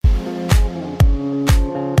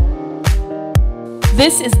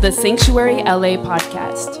This is the Sanctuary LA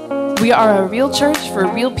podcast. We are a real church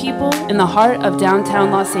for real people in the heart of downtown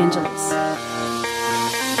Los Angeles.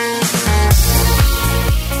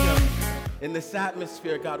 In this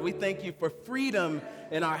atmosphere, God, we thank you for freedom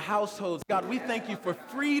in our households. God, we thank you for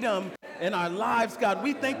freedom in our lives. God,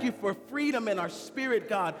 we thank you for freedom in our spirit,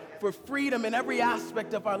 God, for freedom in every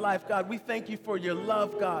aspect of our life. God, we thank you for your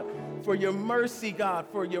love, God, for your mercy, God,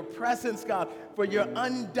 for your presence, God, for your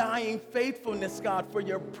undying faithfulness, God, for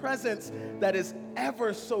your presence that is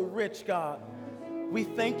ever so rich, God. We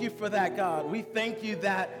thank you for that, God. We thank you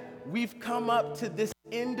that we've come up to this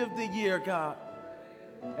end of the year, God.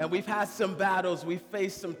 And we've had some battles, we've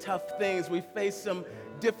faced some tough things, we've faced some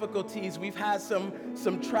difficulties, we've had some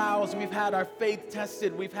trials, we've had our faith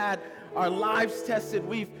tested, we've had our lives tested,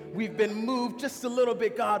 we've been moved just a little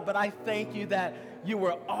bit, God, but I thank you that you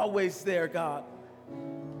were always there, God.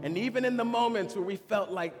 And even in the moments where we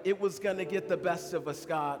felt like it was gonna get the best of us,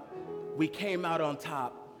 God, we came out on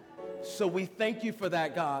top. So we thank you for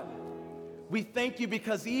that, God. We thank you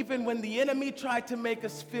because even when the enemy tried to make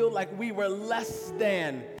us feel like we were less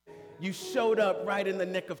than, you showed up right in the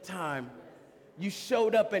nick of time. You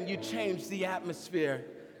showed up and you changed the atmosphere.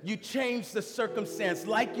 You changed the circumstance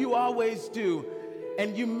like you always do.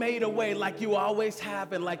 And you made a way like you always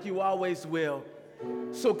have and like you always will.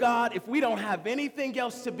 So God, if we don't have anything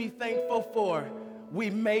else to be thankful for, we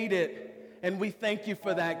made it. And we thank you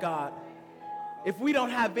for that, God. If we don't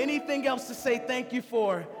have anything else to say thank you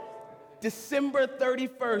for, December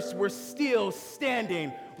 31st, we're still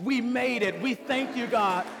standing. We made it. We thank you,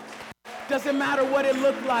 God. Doesn't matter what it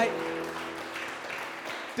looked like.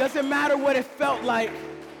 Doesn't matter what it felt like.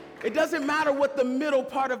 It doesn't matter what the middle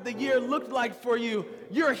part of the year looked like for you.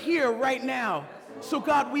 You're here right now. So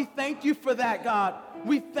God, we thank you for that, God.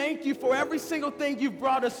 We thank you for every single thing you've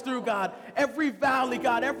brought us through, God. Every valley,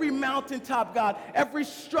 God. Every mountaintop, God. Every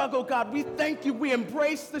struggle, God. We thank you. We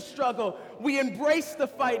embrace the struggle. We embrace the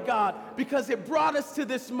fight, God, because it brought us to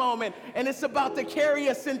this moment, and it's about to carry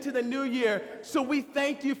us into the new year. So we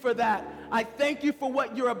thank you for that. I thank you for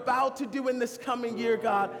what you're about to do in this coming year,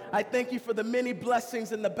 God. I thank you for the many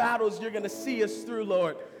blessings and the battles you're going to see us through,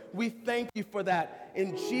 Lord. We thank you for that.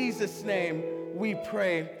 In Jesus' name, we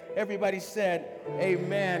pray. Everybody said,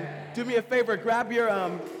 amen. Do me a favor, grab your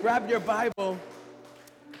Bible.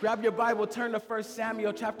 Grab your Bible, turn to 1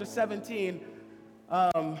 Samuel chapter 17.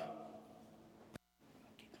 1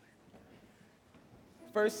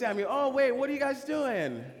 Samuel, oh wait, what are you guys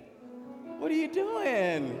doing? What are you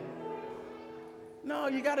doing? No,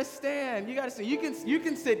 you gotta stand, you gotta stand. You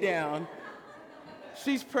can sit down.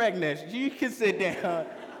 She's pregnant, you can sit down.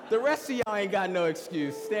 The rest of y'all ain't got no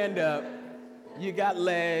excuse. Stand up. You got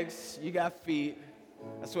legs, you got feet.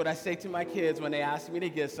 That's what I say to my kids when they ask me to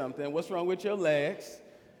get something. What's wrong with your legs?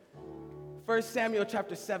 1 Samuel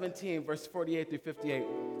chapter 17, verse 48 through 58.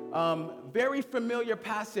 Very familiar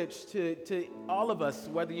passage to all of us,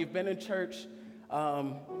 whether you've been in church,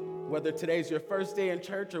 whether today's your first day in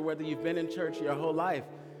church or whether you've been in church your whole life.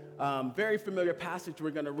 Very familiar passage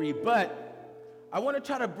we're going to read. But I want to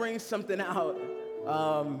try to bring something out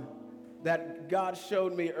that God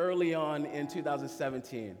showed me early on in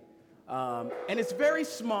 2017. And it's very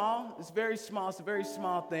small. It's very small. It's a very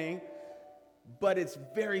small thing. But it's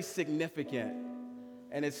very significant.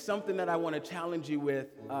 And it's something that I want to challenge you with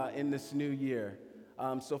in this new year.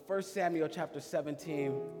 So 1 Samuel chapter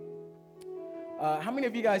 17. How many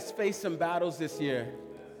of you guys faced some battles this year?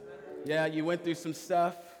 Yeah, you went through some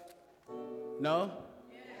stuff? No?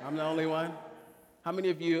 I'm the only one? How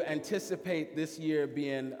many of you anticipate this year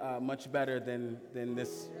being much better than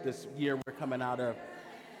this year we're coming out of?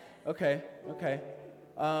 Okay.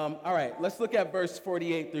 All right, let's look at verse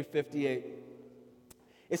 48 through 58.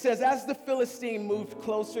 It says, as the Philistine moved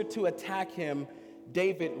closer to attack him,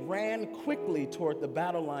 David ran quickly toward the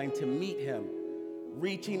battle line to meet him.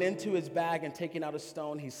 Reaching into his bag and taking out a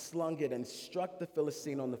stone, he slung it and struck the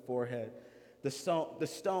Philistine on the forehead. The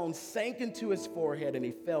stone sank into his forehead and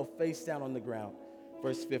he fell face down on the ground.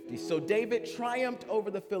 Verse 50, so David triumphed over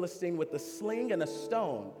the Philistine with a sling and a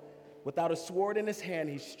stone. Without a sword in his hand,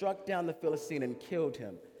 he struck down the Philistine and killed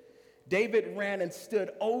him. David ran and stood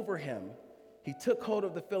over him. He took hold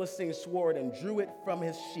of the Philistine's sword and drew it from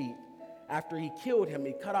his sheath. After he killed him,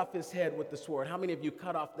 he cut off his head with the sword. How many of you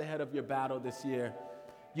cut off the head of your battle this year?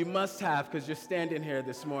 You must have, because you're standing here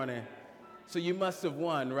this morning. So you must have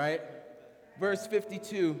won, right? Verse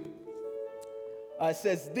 52. It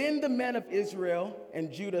says, then the men of Israel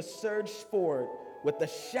and Judah surged forward with a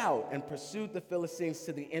shout and pursued the Philistines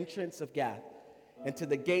to the entrance of Gath and to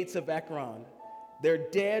the gates of Ekron. Their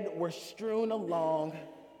dead were strewn along,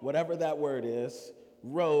 whatever that word is,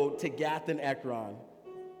 road to Gath and Ekron.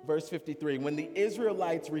 Verse 53, when the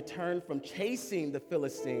Israelites returned from chasing the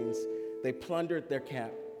Philistines, they plundered their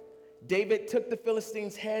camp. David took the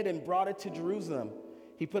Philistines' head and brought it to Jerusalem.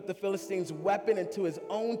 He put the Philistines' weapon into his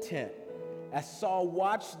own tent. As Saul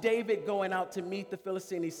watched David going out to meet the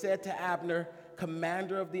Philistine, he said to Abner,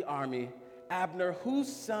 commander of the army, Abner,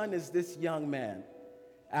 whose son is this young man?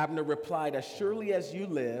 Abner replied, as surely as you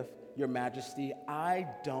live, your majesty, I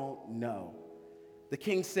don't know. The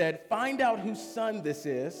king said, find out whose son this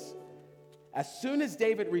is. As soon as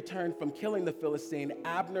David returned from killing the Philistine,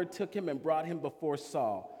 Abner took him and brought him before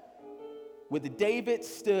Saul. When David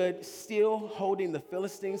stood still holding the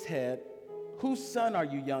Philistine's head, whose son are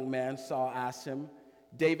you, young man? Saul asked him.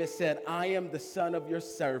 David said, I am the son of your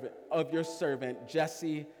servant,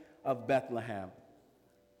 Jesse of Bethlehem.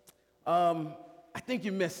 I think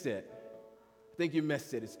you missed it.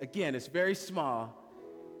 It's very small,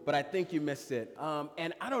 but I think you missed it.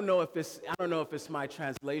 And I don't know if it's my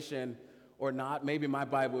translation or not. Maybe my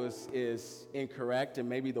Bible is incorrect, and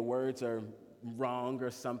maybe the words are wrong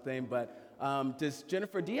or something. But does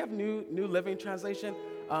Jennifer? Do you have New Living Translation?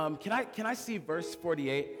 Can I see verse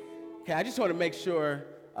 48? Okay, I just want to make sure.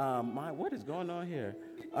 What is going on here?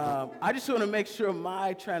 I just want to make sure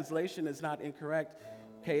my translation is not incorrect.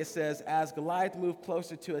 Okay, it says, as Goliath moved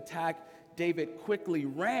closer to attack, David quickly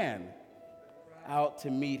ran out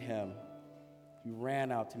to meet him. He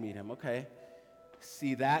ran out to meet him. Okay,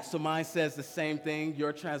 see that? So mine says the same thing.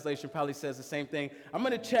 Your translation probably says the same thing. I'm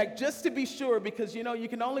going to check just to be sure, because, you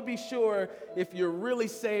can only be sure if you're really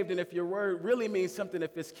saved and if your word really means something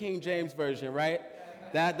if it's King James Version, right?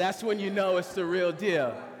 That's when you know it's the real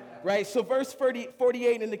deal, right? So verse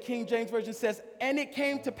 48 in the King James Version says, and it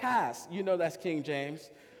came to pass, that's King James,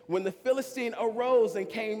 when the Philistine arose and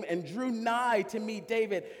came and drew nigh to meet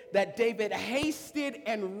David, that David hasted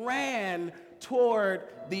and ran toward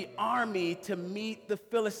the army to meet the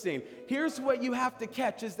Philistine. Here's what you have to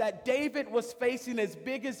catch, is that David was facing his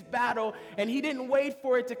biggest battle, and he didn't wait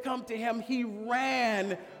for it to come to him. He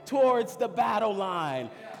ran towards the battle line.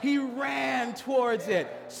 He ran towards it.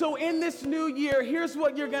 So in this new year, here's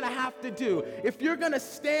what you're going to have to do. If you're going to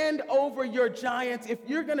stand over your giants, if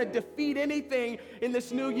you're going to defeat anything in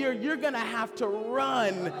this new year, you're going to have to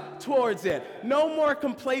run towards it. No more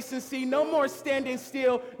complacency, no more standing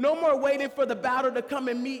still, no more waiting for the battle to come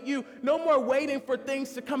and meet you, no more waiting for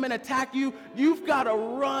things to come and attack you. You've got to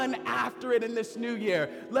run after it in this new year.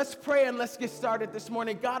 Let's pray and let's get started this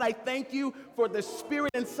morning. God, I thank you for the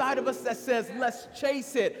spirit inside of us that says, let's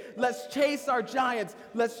chase it. Let's chase our giants.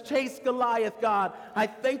 Let's chase Goliath, God. I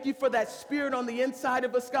thank you for that spirit on the inside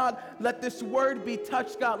of us, God. Let this word be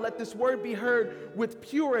touched, God. Let this word be heard with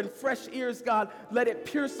pure and fresh ears, God. Let it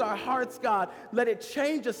pierce our hearts, God. Let it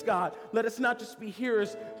change us, God. Let us not just be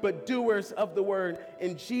hearers, but doers of the word.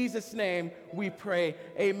 In Jesus' name we pray.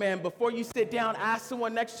 Amen. Before you sit down, ask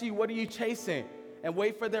someone next to you, what are you chasing? And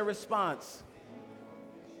wait for their response.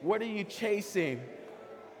 What are you chasing?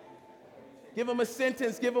 Give them a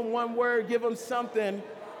sentence, give them one word, give them something.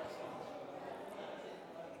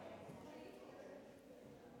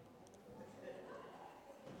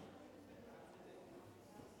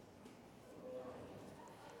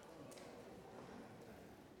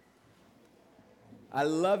 I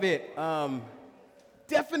love it.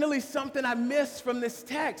 Definitely something I missed from this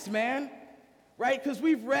text, man. Right? Because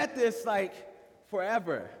we've read this like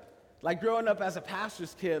forever. Like growing up as a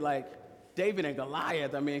pastor's kid, like David and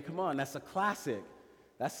Goliath, I mean, come on, that's a classic.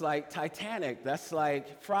 That's like Titanic. That's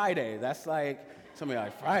like Friday. That's like, somebody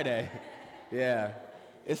like, Friday? Yeah,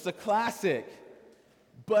 it's a classic.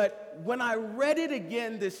 But when I read it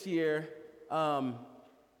again this year,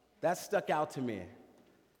 that stuck out to me.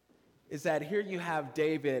 Is that here you have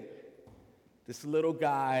David, this little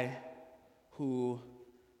guy who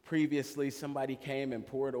previously somebody came and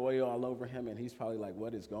poured oil all over him, and he's probably like,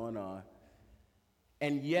 what is going on?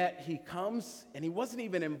 And yet he comes, and he wasn't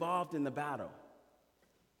even involved in the battle.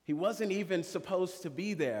 He wasn't even supposed to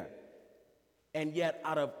be there. And yet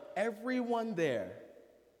out of everyone there,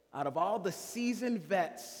 out of all the seasoned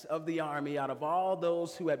vets of the army, out of all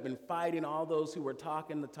those who had been fighting, all those who were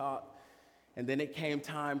talking the talk, and then it came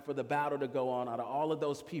time for the battle to go on, out of all of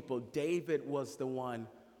those people, David was the one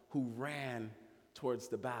who ran towards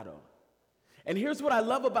the battle. And here's what I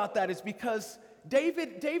love about that is because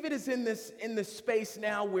David is in this space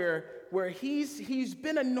now where he's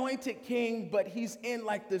been anointed king, but he's in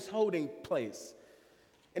like this holding place.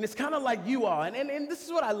 And it's kind of like you are. And this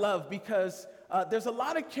is what I love because there's a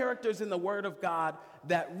lot of characters in the Word of God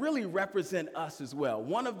that really represent us as well.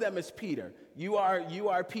 One of them is Peter. You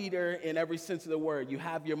are Peter in every sense of the word. You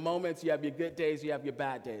have your moments, you have your good days, you have your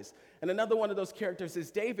bad days. And another one of those characters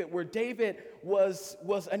is David, where David was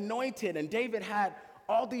anointed, and David had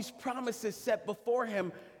all these promises set before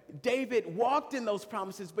him. David walked in those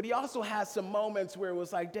promises, but he also had some moments where it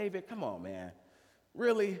was like, David, come on, man.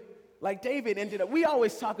 Really? Like David ended up, we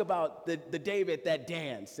always talk about the David that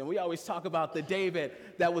danced, and we always talk about the David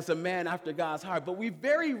that was a man after God's heart, but we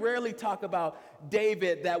very rarely talk about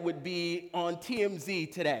David that would be on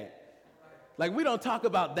TMZ today. Like, we don't talk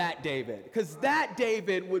about that David, because that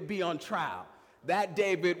David would be on trial. That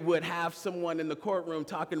David would have someone in the courtroom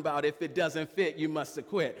talking about, if it doesn't fit, you must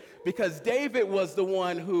acquit. Because David was the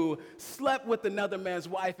one who slept with another man's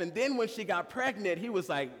wife, and then when she got pregnant, he was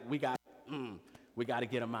like, we got to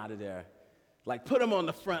get him out of there. Like, put him on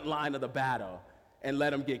the front line of the battle and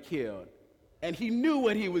let him get killed. And he knew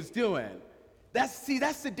what he was doing. That's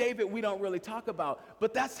the David we don't really talk about,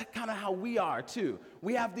 but that's kind of how we are too.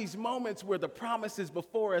 We have these moments where the promise is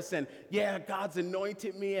before us, and yeah, God's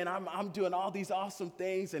anointed me, and I'm doing all these awesome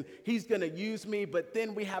things, and he's gonna use me, but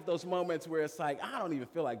then we have those moments where it's like, I don't even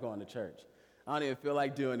feel like going to church. I don't even feel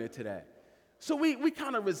like doing it today. So we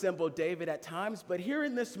kind of resemble David at times, but here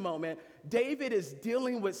in this moment, David is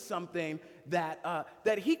dealing with something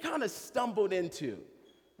that he kind of stumbled into,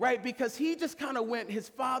 right? Because he just kind of went, his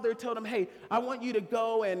father told him, hey, I want you to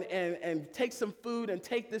go and take some food and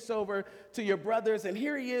take this over to your brothers. And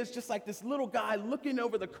here he is, just like this little guy looking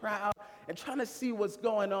over the crowd and trying to see what's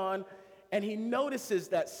going on. And he notices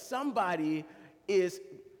that somebody is,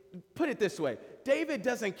 put it this way, David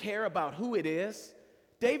doesn't care about who it is.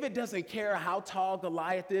 David doesn't care how tall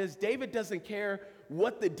Goliath is. David doesn't care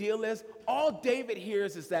what the deal is. All David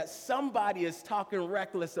hears is that somebody is talking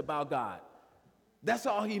reckless about God. That's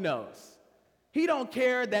all he knows. He don't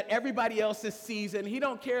care that everybody else is seasoned. He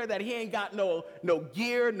don't care that he ain't got no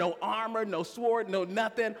gear, no armor, no sword, no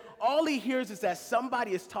nothing. All he hears is that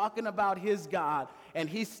somebody is talking about his God, and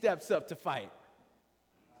he steps up to fight.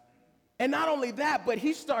 And not only that, but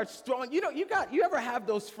he starts throwing, you ever have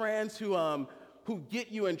those friends who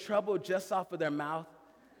get you in trouble just off of their mouth?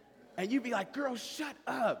 And you be like, girl, shut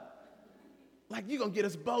up. Like, you're going to get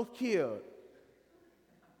us both killed.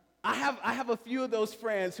 I have a few of those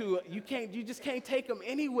friends who you just can't take them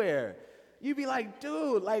anywhere. You be like,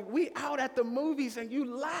 dude, like, we out at the movies and you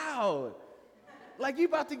loud. Like, you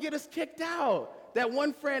about to get us kicked out. That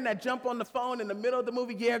one friend that jumped on the phone in the middle of the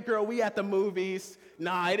movie, yeah, girl, we at the movies.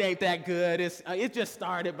 Nah, it ain't that good. It just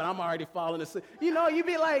started, but I'm already falling asleep. You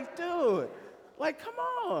be like, dude, like, come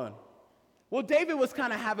on. Well, David was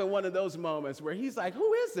kind of having one of those moments where he's like,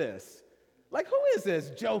 who is this? Like, who is this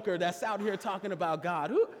joker that's out here talking about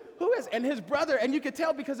God? Who is? And his brother, and you could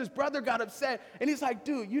tell because his brother got upset, and he's like,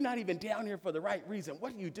 dude, you're not even down here for the right reason.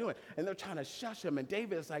 What are you doing? And they're trying to shush him, and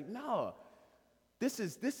David is like, no, this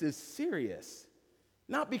is serious.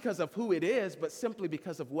 Not because of who it is, but simply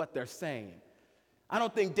because of what they're saying. I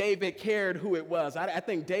don't think David cared who it was. I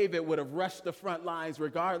think David would have rushed the front lines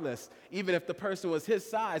regardless. Even if the person was his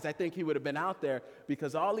size, I think he would have been out there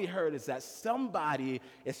because all he heard is that somebody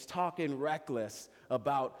is talking reckless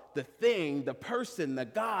about the thing, the person, the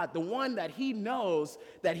God, the one that he knows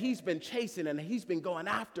that he's been chasing and he's been going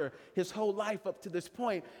after his whole life up to this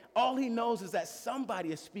point. All he knows is that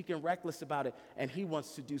somebody is speaking reckless about it and he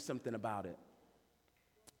wants to do something about it.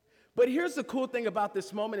 But here's the cool thing about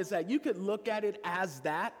this moment is that you could look at it as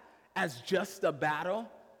just a battle.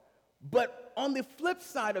 But on the flip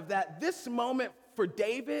side of that, this moment for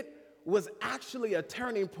David was actually a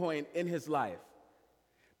turning point in his life.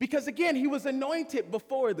 Because again, he was anointed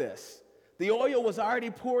before this. The oil was already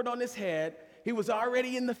poured on his head. He was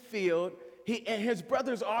already in the field. And his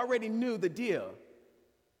brothers already knew the deal.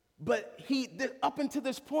 But up until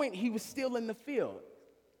this point, he was still in the field.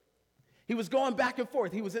 He was going back and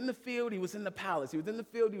forth. He was in the field, he was in the palace. He was in the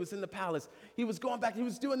field, he was in the palace. He was going back, he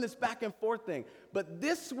was doing this back and forth thing. But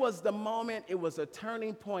this was the moment, it was a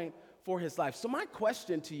turning point for his life. So my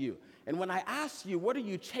question to you, and when I ask you, what are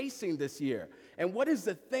you chasing this year? And what is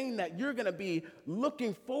the thing that you're going to be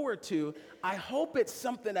looking forward to? I hope it's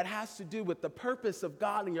something that has to do with the purpose of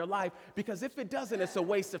God in your life, because if it doesn't, it's a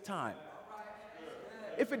waste of time.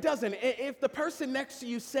 If it doesn't, if the person next to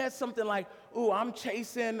you says something like, ooh, I'm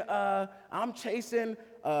chasing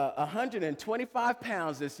 125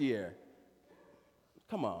 pounds this year.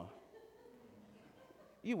 Come on.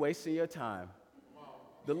 You wasting your time.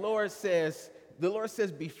 The Lord says,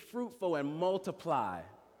 be fruitful and multiply.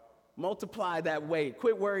 Multiply that weight.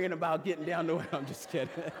 Quit worrying about getting down to it. I'm just kidding.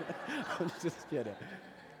 I'm just kidding.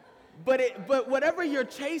 But whatever you're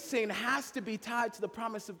chasing has to be tied to the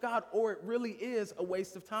promise of God, or it really is a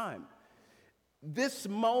waste of time. This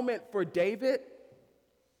moment for David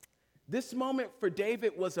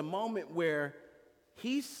was a moment where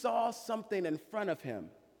he saw something in front of him,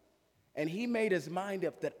 and he made his mind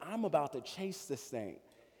up that I'm about to chase this thing,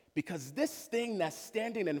 because this thing that's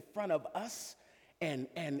standing in front of us and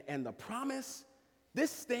the promise,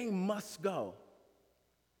 this thing must go,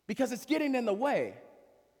 because it's getting in the way.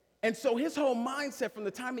 And so his whole mindset from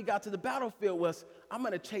the time he got to the battlefield was, I'm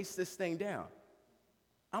going to chase this thing down.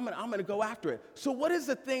 I'm going to go after it. So what is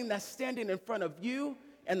the thing that's standing in front of you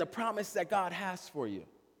and the promise that God has for you?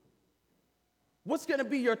 What's going to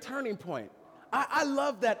be your turning point? I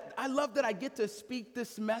love that I get to speak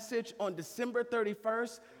this message on December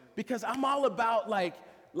 31st, because I'm all about like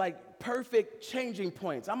perfect changing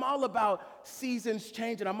points. I'm all about seasons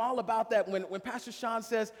changing. I'm all about that. When Pastor Sean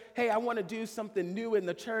says, hey, I want to do something new in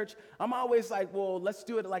the church, I'm always like, well, let's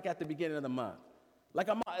do it like at the beginning of the month.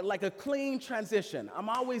 Like a clean transition. I'm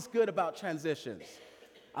always good about transitions.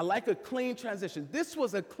 I like a clean transition. This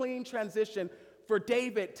was a clean transition for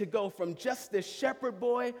David to go from just this shepherd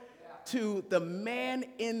boy to the man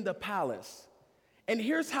in the palace. And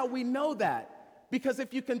here's how we know that. Because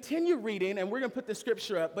if you continue reading, and we're going to put the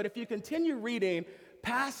scripture up, but if you continue reading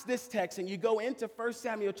past this text and you go into 1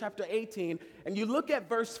 Samuel chapter 18 and you look at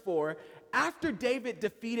verse 4, after David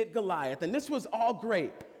defeated Goliath, and this was all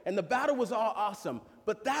great, and the battle was all awesome,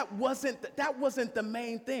 but that wasn't the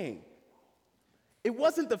main thing. It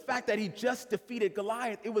wasn't the fact that he just defeated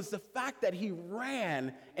Goliath. It was the fact that he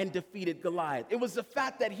ran and defeated Goliath. It was the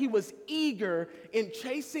fact that he was eager in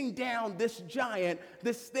chasing down this giant,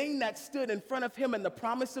 this thing that stood in front of him and the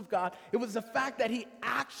promise of God. It was the fact that he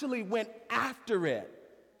actually went after it.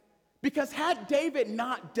 Because had David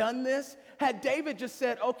not done this, had David just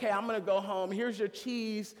said, okay, I'm going to go home. Here's your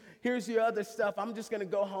cheese. Here's your other stuff. I'm just going to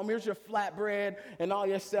go home. Here's your flatbread and all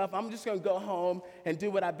your stuff. I'm just going to go home and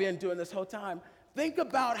do what I've been doing this whole time. Think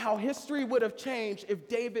about how history would have changed if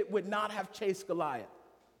David would not have chased Goliath.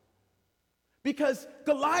 Because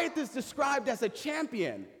Goliath is described as a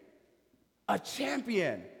champion. A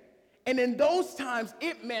champion. And in those times,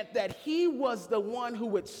 it meant that he was the one who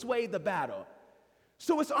would sway the battle.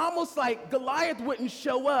 So it's almost like Goliath wouldn't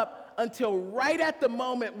show up until right at the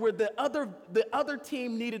moment where the other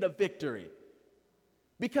team needed a victory.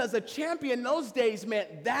 Because a champion in those days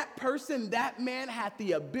meant that person, that man had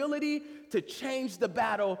the ability to change the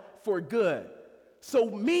battle for good. So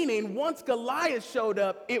meaning once Goliath showed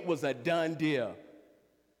up, it was a done deal.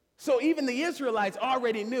 So even the Israelites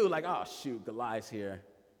already knew, like, oh, shoot, Goliath's here.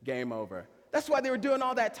 Game over. That's why they were doing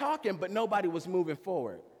all that talking, but nobody was moving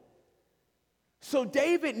forward. So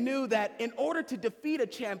David knew that in order to defeat a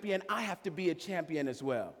champion, I have to be a champion as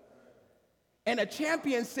well. And a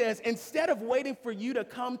champion says, instead of waiting for you to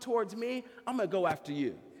come towards me, I'm going to go after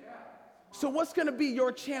you. So what's going to be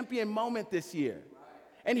your champion moment this year?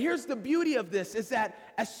 And here's the beauty of this, is that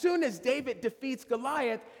as soon as David defeats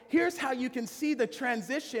Goliath, here's how you can see the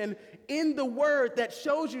transition in the word that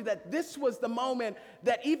shows you that this was the moment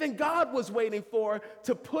that even God was waiting for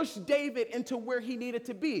to push David into where he needed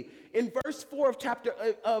to be. In verse 4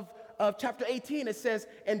 of chapter 18, it says,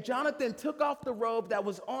 and Jonathan took off the robe that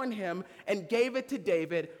was on him and gave it to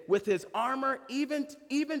David with his armor, even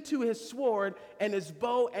to his sword and his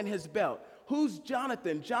bow and his belt. Who's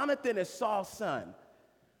Jonathan? Jonathan is Saul's son,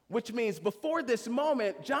 which means before this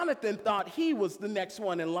moment, Jonathan thought he was the next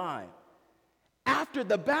one in line. After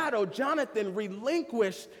the battle, Jonathan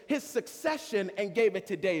relinquished his succession and gave it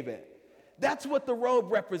to David. That's what the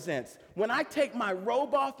robe represents. When I take my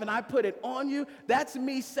robe off and I put it on you, that's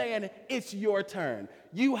me saying it's your turn.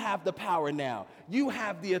 You have the power now. You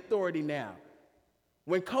have the authority now.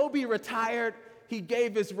 When Kobe retired, he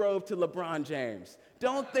gave his robe to LeBron James.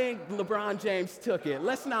 Don't think LeBron James took it.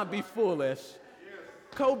 Let's not be foolish.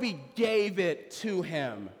 Kobe gave it to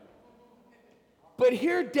him. But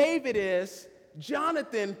here David is.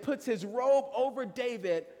 Jonathan puts his robe over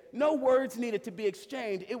David. No words needed to be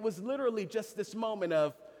exchanged. It was literally just this moment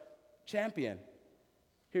of, champion,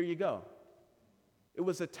 here you go. It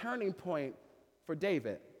was a turning point for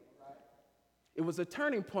David. It was a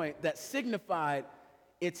turning point that signified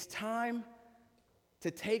it's time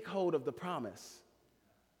to take hold of the promise.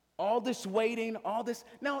 All this waiting, all this.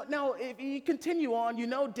 Now, if you continue on, you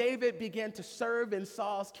know David began to serve in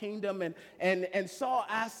Saul's kingdom, and Saul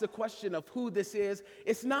asked the question of who this is.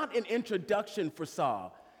 It's not an introduction for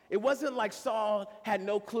Saul. It wasn't like Saul had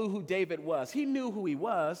no clue who David was. He knew who he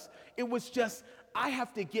was. It was just, I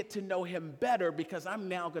have to get to know him better because I'm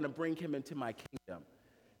now going to bring him into my kingdom.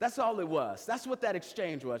 That's all it was. That's what that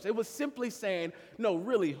exchange was. It was simply saying, no,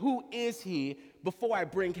 really, who is he before I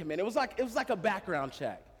bring him in? It was like a background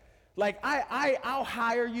check. Like, I'll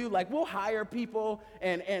hire you, like we'll hire people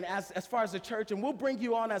and as far as the church, and we'll bring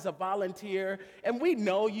you on as a volunteer, and we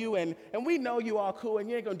know you, and we know you all cool, and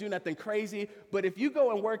you ain't gonna do nothing crazy, but if you go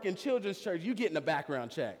and work in children's church, you getting a background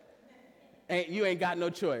check. You ain't got no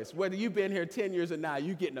choice. Whether you've been here 10 years or not,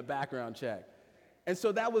 you getting a background check. And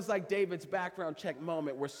so that was like David's background check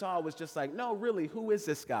moment where Saul was just like, no, really, who is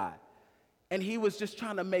this guy? And he was just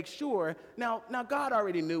trying to make sure. Now God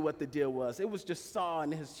already knew what the deal was. It was just Saul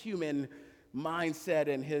and his human mindset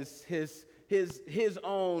and his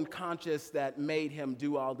own conscience that made him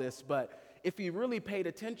do all this. But if he really paid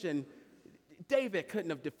attention, David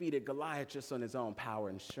couldn't have defeated Goliath just on his own power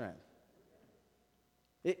and strength.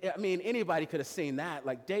 Anybody could have seen that.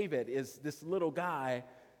 Like, David is this little guy,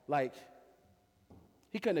 like,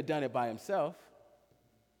 he couldn't have done it by himself.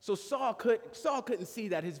 So Saul couldn't see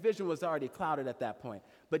that. His vision was already clouded at that point.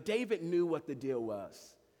 But David knew what the deal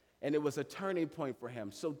was, and it was a turning point for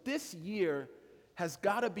him. So this year has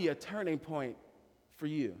got to be a turning point for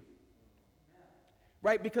you,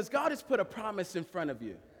 right? Because God has put a promise in front of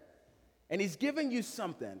you, and he's giving you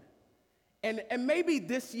something. And maybe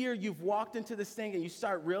this year you've walked into this thing and you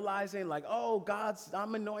start realizing like, oh,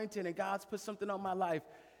 I'm anointed and God's put something on my life.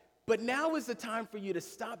 But now is the time for you to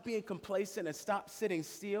stop being complacent and stop sitting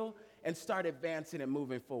still and start advancing and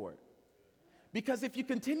moving forward. Because if you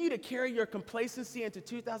continue to carry your complacency into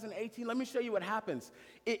 2018, let me show you what happens.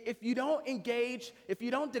 If you don't engage, if you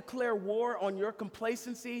don't declare war on your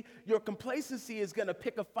complacency is going to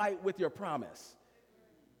pick a fight with your promise.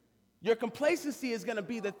 Your complacency is going to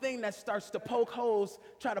be the thing that starts to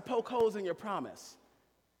try to poke holes in your promise.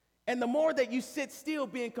 And the more that you sit still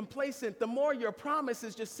being complacent, the more your promise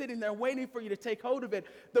is just sitting there waiting for you to take hold of it.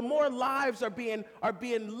 The more lives are being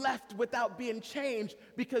left without being changed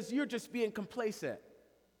because you're just being complacent.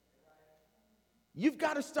 You've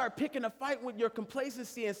got to start picking a fight with your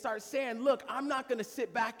complacency and start saying, look, I'm not going to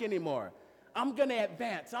sit back anymore. I'm going to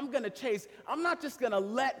advance. I'm going to chase. I'm not just going to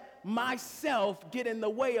let myself get in the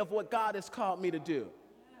way of what God has called me to do.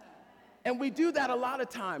 And we do that a lot of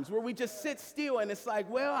times where we just sit still and it's like,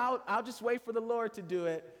 well, I'll just wait for the Lord to do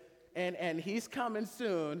it. And he's coming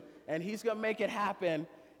soon and he's going to make it happen.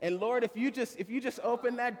 And Lord, if you just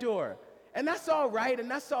open that door, and that's all right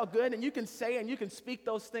and that's all good. And you can say and you can speak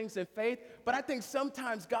those things in faith. But I think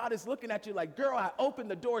sometimes God is looking at you like, girl, I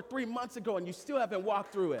opened the door 3 months ago and you still haven't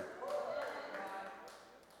walked through it.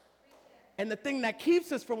 And the thing that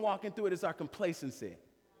keeps us from walking through it is our complacency.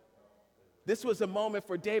 This was a moment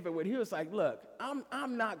for David where he was like, look,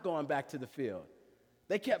 I'm not going back to the field.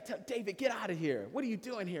 They kept telling David, get out of here. What are you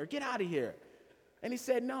doing here? Get out of here. And he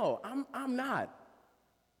said, no, I'm not.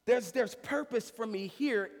 There's purpose for me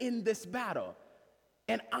here in this battle.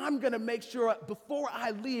 And I'm going to make sure before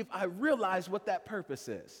I leave, I realize what that purpose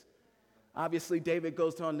is. Obviously, David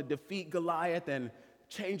goes on to defeat Goliath and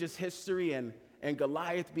changes history, and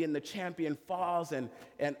Goliath being the champion falls, and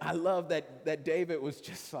I love that David was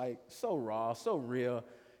just like so raw, so real.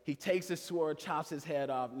 He takes his sword, chops his head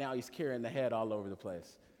off, now he's carrying the head all over the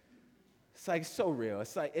place. It's like so real.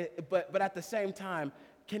 It's like, but at the same time,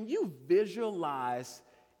 can you visualize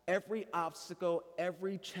every obstacle,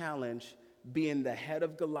 every challenge being the head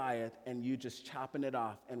of Goliath and you just chopping it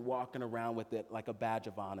off and walking around with it like a badge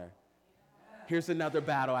of honor? Here's another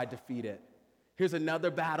battle I defeated. Here's another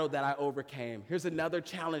battle that I overcame. Here's another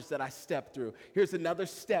challenge that I stepped through. Here's another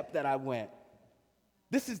step that I went.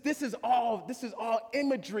 This is all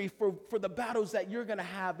imagery for the battles that you're going to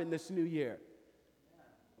have in this new year.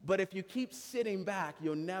 But if you keep sitting back,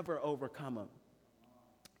 you'll never overcome them.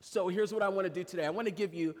 So here's what I want to do today. I want to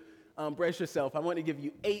give you, brace yourself, I want to give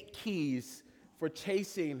you 8 keys for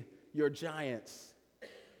chasing your giants.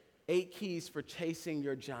 8 keys for chasing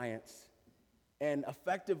your giants and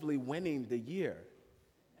effectively winning the year,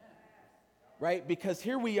 right? Because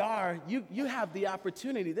here we are, you have the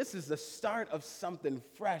opportunity. This is the start of something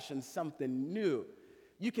fresh and something new.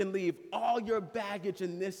 You can leave all your baggage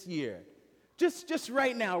in this year. Just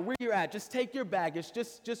right now, where you're at, just take your baggage,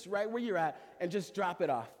 just right where you're at, and just drop it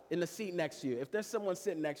off in the seat next to you. If there's someone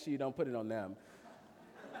sitting next to you, don't put it on them.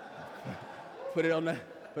 Put it on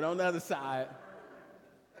the other side.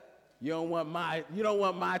 You don't want my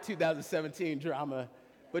 2017 drama,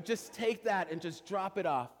 but just take that and just drop it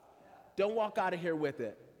off. Don't walk out of here with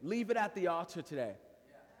it. Leave it at the altar today.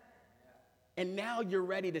 And now you're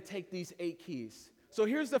ready to take these 8 keys. So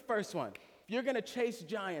here's the first one. If you're going to chase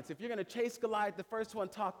giants, if you're going to chase Goliath, the first one,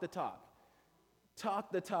 talk the talk.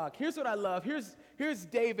 talk the talk. Here's what I love. Here's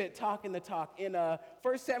David talking the talk. In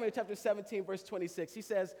 1 Samuel chapter 17, verse 26, he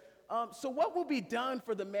says, so what will be done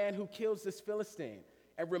for the man who kills this Philistine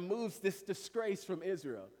and removes this disgrace from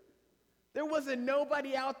Israel? There wasn't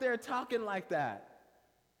nobody out there talking like that.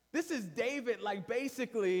 This is David, like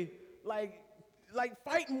basically, like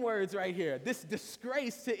fighting words right here. This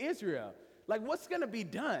disgrace to Israel. Like, what's going to be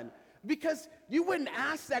done? Because you wouldn't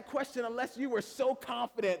ask that question unless you were so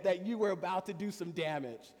confident that you were about to do some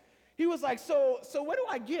damage. He was like, so what do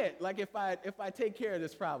I get? Like, if I take care of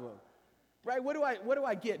this problem, right? What do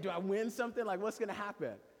I get? Do I win something? Like, what's going to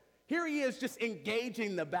happen? Here he is just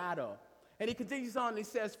engaging the battle. And he continues on and he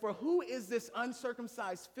says, for who is this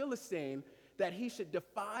uncircumcised Philistine that he should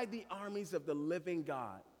defy the armies of the living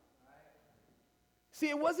God? See,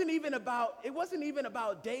 it wasn't even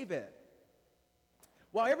about David.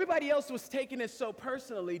 While everybody else was taking it so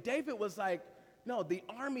personally, David was like, no, the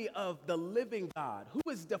army of the living God.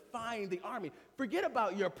 Who is defying the army? Forget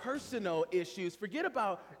about your personal issues. Forget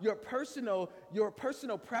about your personal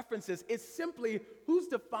preferences. It's simply who's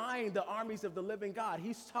defying the armies of the living God.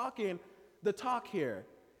 He's talking the talk here.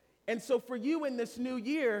 And so for you in this new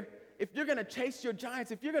year, if you're going to chase your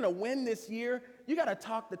giants, if you're going to win this year, you got to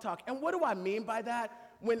talk the talk. And what do I mean by that?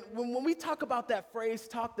 When we talk about that phrase,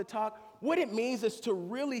 talk the talk, what it means is to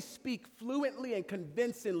really speak fluently and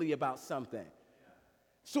convincingly about something.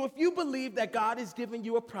 So if you believe that God has given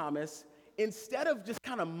you a promise, instead of just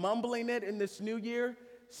kind of mumbling it in this new year,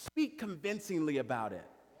 speak convincingly about it.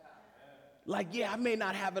 Like, yeah, I may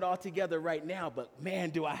not have it all together right now, but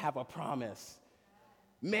man, do I have a promise.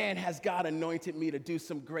 Man, has God anointed me to do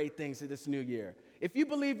some great things in this new year. If you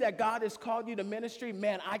believe that God has called you to ministry,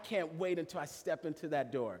 man, I can't wait until I step into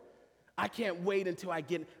that door. I can't wait until I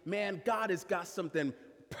man, God has got something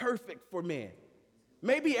perfect for me.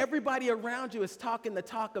 Maybe everybody around you is talking the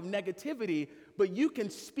talk of negativity, but you can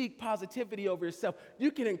speak positivity over yourself.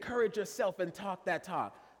 You can encourage yourself and talk that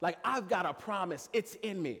talk. Like, I've got a promise. It's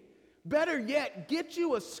in me. Better yet, get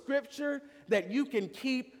you a scripture that you can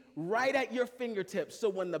keep right at your fingertips, so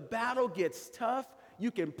when the battle gets tough,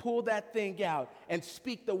 you can pull that thing out and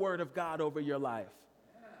speak the word of God over your life.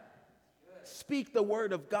 Speak the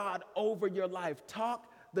word of God over your life. Talk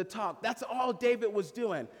the talk. That's all David was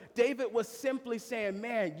doing. David was simply saying,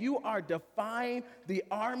 man, you are defying the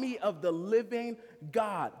army of the living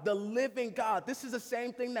God. The living God. This is the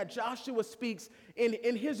same thing that Joshua speaks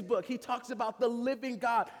in his book. He talks about the living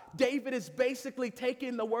God. David is basically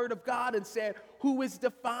taking the word of God and saying, who is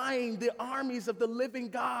defying the armies of the living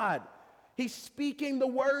God? He's speaking the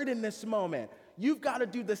word in this moment. You've got to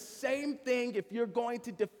do the same thing if you're going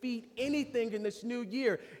to defeat anything in this new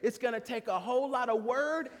year. It's going to take a whole lot of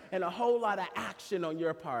word and a whole lot of action on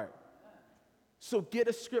your part. So get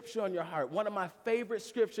a scripture on your heart. One of my favorite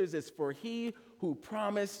scriptures is, for he who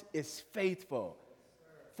promised is faithful.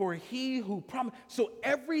 For he who promised. So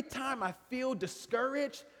every time I feel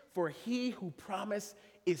discouraged, for he who promised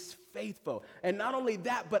is faithful. And not only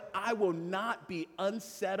that, but I will not be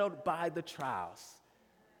unsettled by the trials.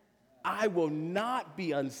 I will not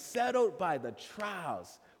be unsettled by the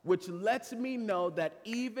trials, which lets me know that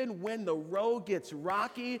even when the road gets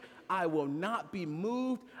rocky, I will not be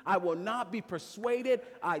moved. I will not be persuaded.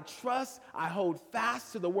 I trust. I hold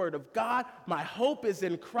fast to the word of God. My hope is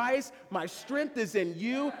in Christ. My strength is in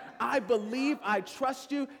you. I believe. I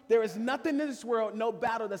trust you. There is nothing in this world, no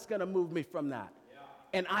battle that's going to move me from that.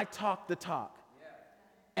 And I talk the talk.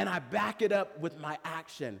 And I back it up with my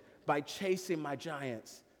action by chasing my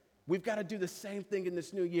giants. We've got to do the same thing in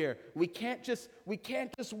this new year. We can't just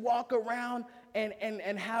walk around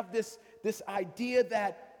and have this idea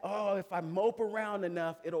that, oh, if I mope around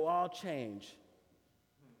enough, it'll all change.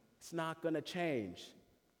 It's not going to change.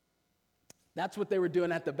 That's what they were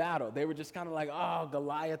doing at the battle. They were just kind of like, oh,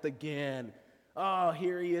 Goliath again. Oh,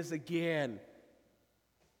 here he is again.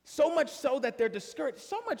 So much so that they're discouraged.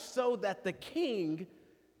 So much so that the king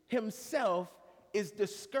himself is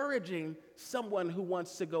discouraging someone who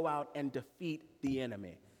wants to go out and defeat the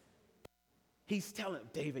enemy. He's telling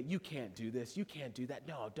David, you can't do this, you can't do that.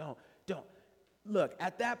 No, don't. Look,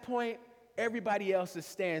 at that point, everybody else is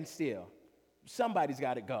standing still. Somebody's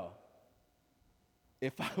got to go.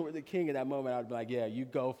 If I were the king at that moment, I'd be like, yeah, you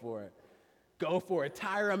go for it. Go for it.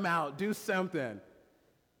 Tire him out. Do something.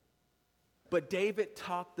 But David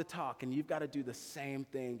talked the talk, and you've got to do the same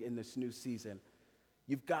thing in this new season.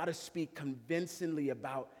 You've got to speak convincingly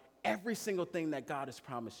about every single thing that God has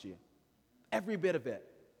promised you. Every bit of it.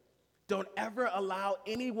 Don't ever allow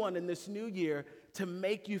anyone in this new year to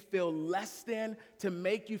make you feel less than, to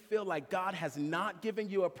make you feel like God has not given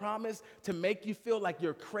you a promise, to make you feel like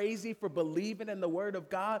you're crazy for believing in the word of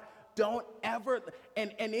God. don't ever,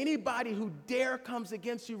 and anybody who dare comes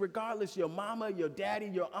against you, regardless, your mama, your daddy,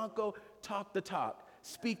 your uncle, talk the talk.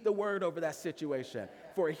 Speak the word over that situation.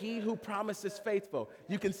 For he who promises faithful.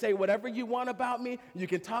 You can say whatever you want about me. You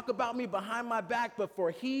can talk about me behind my back. But for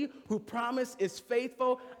he who promised is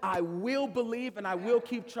faithful, I will believe and I will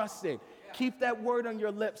keep trusting. Keep that word on your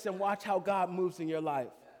lips and watch how God moves in your life.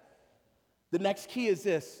 The next key is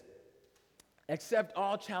this. Accept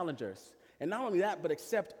all challengers. And not only that, but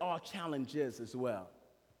accept all challenges as well.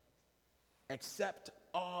 Accept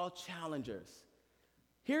all challengers.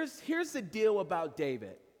 Here's the deal about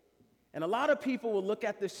David. And a lot of people will look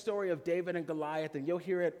at this story of David and Goliath and you'll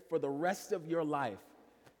hear it for the rest of your life.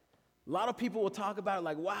 A lot of people will talk about it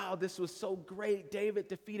like, wow, this was so great. David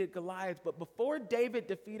defeated Goliath. But before David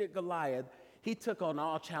defeated Goliath, he took on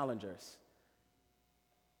all challengers.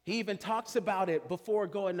 He even talks about it before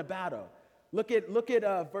going to battle. Look at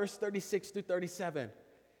verse 36 through 37.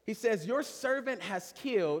 He says, your servant has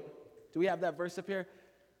killed, do we have that verse up here?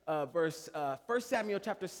 1 Samuel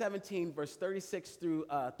chapter 17, verse 36 through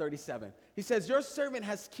 37. He says, your servant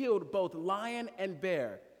has killed both lion and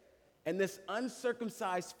bear, and this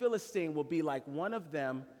uncircumcised Philistine will be like one of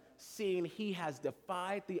them, seeing he has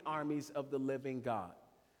defied the armies of the living God.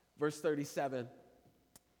 Verse 37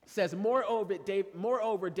 says,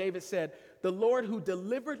 moreover, David said, the Lord who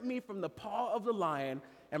delivered me from the paw of the lion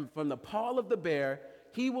and from the paw of the bear,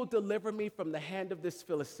 he will deliver me from the hand of this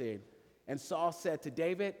Philistine. And Saul said to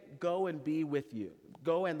David, go and be with you.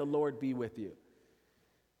 Go and the Lord be with you.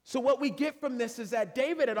 So what we get from this is that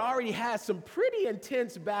David had already had some pretty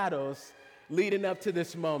intense battles leading up to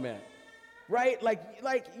this moment, right? Like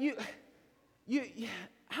you,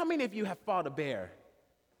 how many of you have fought a bear?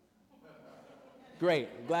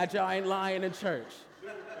 Great, glad y'all ain't lying in church.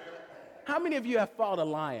 How many of you have fought a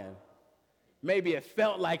lion? Maybe it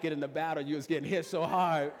felt like it in the battle, you was getting hit so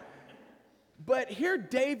hard. But here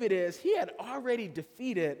David is, he had already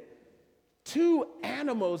defeated two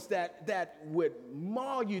animals that would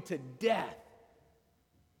maul you to death.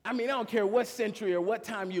 I mean, I don't care what century or what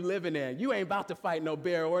time you living in. You ain't about to fight no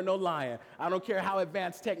bear or no lion. I don't care how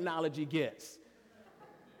advanced technology gets.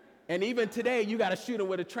 And even today, you got to shoot them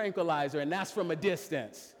with a tranquilizer, and that's from a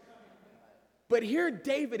distance. But here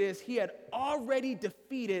David is, he had already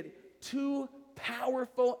defeated two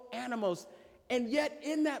powerful animals. And yet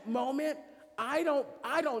in that moment, I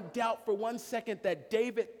don't doubt for 1 second that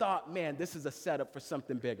David thought, man, this is a setup for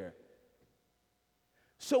something bigger.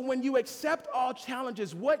 So when you accept all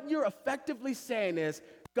challenges, what you're effectively saying is,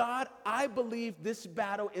 God, I believe this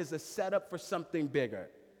battle is a setup for something bigger.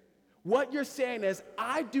 What you're saying is,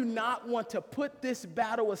 I do not want to put this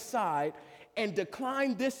battle aside and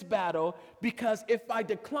decline this battle, because if I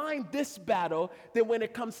decline this battle, then when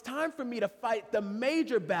it comes time for me to fight the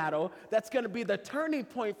major battle, that's going to be the turning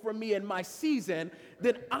point for me in my season,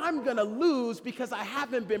 then I'm going to lose because I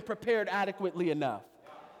haven't been prepared adequately enough.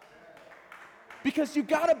 Because you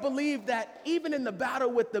got to believe that even in the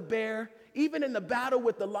battle with the bear, even in the battle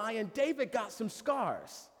with the lion, David got some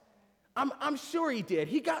scars. I'm sure he did.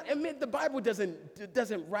 The Bible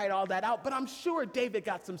doesn't write all that out, but I'm sure David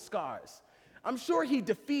got some scars. I'm sure he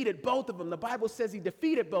defeated both of them. The Bible says he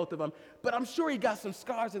defeated both of them, but I'm sure he got some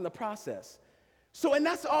scars in the process. So, and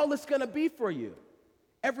that's all it's going to be for you.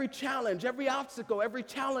 Every challenge, every obstacle, every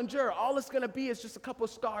challenger, all it's going to be is just a couple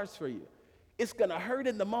scars for you. It's going to hurt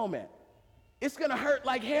in the moment. It's going to hurt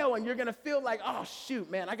like hell, and you're going to feel like, oh,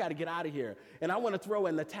 shoot, man, I got to get out of here, and I want to throw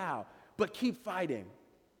in the towel. But keep fighting.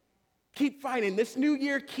 Keep fighting. This new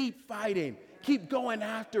year, keep fighting. Keep going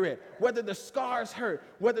after it. Whether the scars hurt,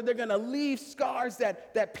 whether they're going to leave scars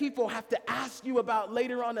that people have to ask you about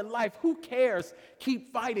later on in life, who cares?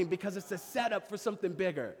 Keep fighting, because it's a setup for something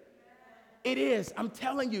bigger. It is. I'm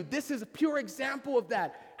telling you, this is a pure example of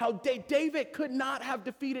that. How David could not have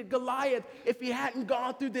defeated Goliath if he hadn't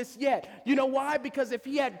gone through this yet. You know why? Because if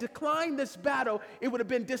he had declined this battle, it would have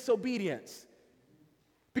been disobedience.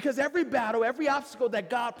 Because every battle, every obstacle that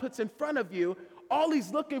God puts in front of you, all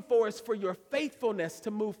he's looking for is for your faithfulness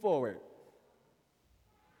to move forward.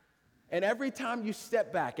 And every time you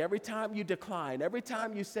step back, every time you decline, every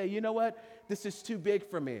time you say, you know what, this is too big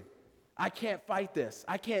for me. I can't fight this.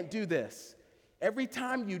 I can't do this. Every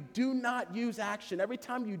time you do not use action, every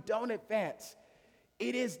time you don't advance,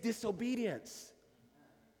 it is disobedience.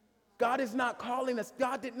 God is not calling us.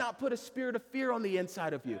 God did not put a spirit of fear on the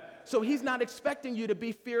inside of you. So he's not expecting you to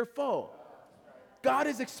be fearful. God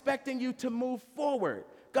is expecting you to move forward.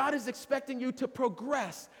 God is expecting you to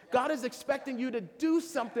progress. God is expecting you to do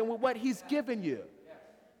something with what he's given you.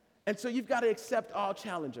 And so you've got to accept all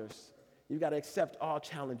challengers. You've got to accept all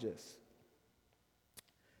challenges.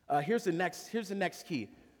 Here's the next key.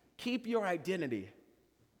 keep your identity.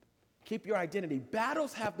 Keep your identity.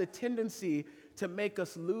 Battles have the tendency to make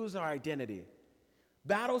us lose our identity.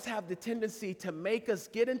 Battles have the tendency to make us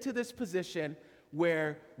get into this position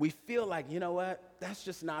where we feel like, you know what, that's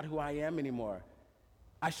just not who I am anymore.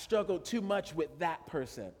 I struggled too much with that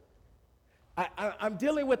person. I'm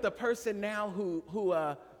dealing with a person now who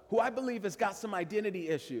I believe has got some identity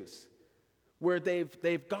issues, where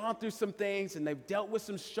they've gone through some things and they've dealt with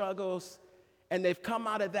some struggles, and they've come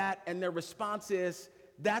out of that, and their response is,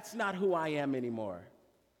 that's not who I am anymore.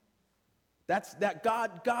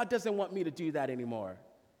 God doesn't want me to do that anymore.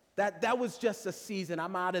 That was just a season.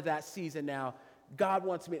 I'm out of that season now. God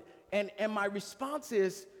wants me. And my response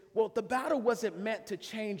is, well, the battle wasn't meant to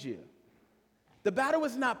change you. The battle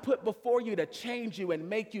was not put before you to change you and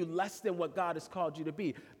make you less than what God has called you to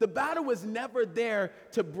be. The battle was never there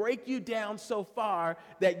to break you down so far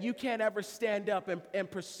that you can't ever stand up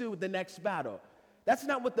and pursue the next battle. That's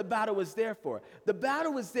not what the battle was there for. The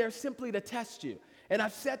battle was there simply to test you. And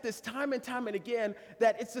I've said this time and time and again,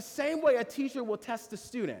 that it's the same way a teacher will test a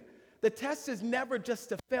student. The test is never just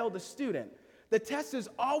to fail the student. The test is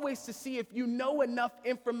always to see if you know enough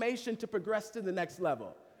information to progress to the next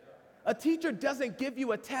level. A teacher doesn't give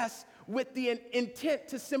you a test with the intent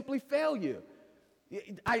to simply fail you.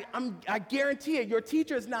 I guarantee it, your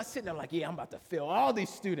teacher is not sitting there like, yeah, I'm about to fail all these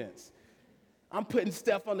students. I'm putting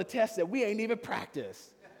stuff on the test that we ain't even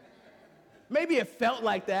practiced. Maybe it felt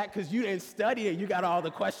like that because you didn't study and you got all the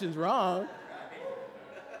questions wrong.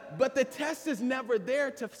 But the test is never there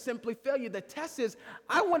to simply fail you. The test is,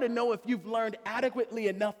 I want to know if you've learned adequately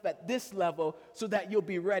enough at this level so that you'll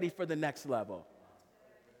be ready for the next level.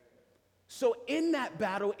 So in that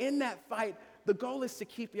battle, in that fight, the goal is to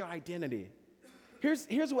keep your identity.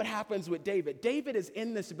 Here's what happens with David. David is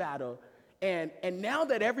in this battle, and now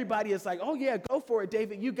that everybody is like, oh yeah, go for it,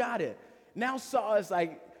 David, you got it. Now Saul is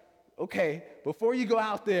like, okay, before you go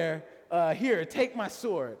out there, here, take my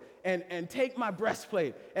sword and take my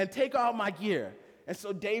breastplate and take all my gear. And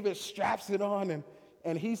so David straps it on,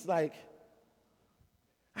 and he's like,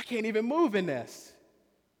 I can't even move in this.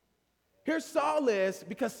 Here Saul is,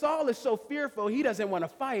 because Saul is so fearful, he doesn't want to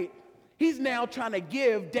fight. He's now trying to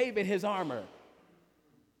give David his armor.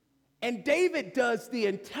 And David does the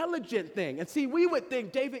intelligent thing. And see, we would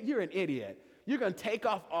think, David, you're an idiot. You're going to take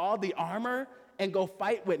off all the armor and go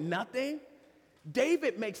fight with nothing?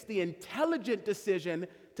 David makes the intelligent decision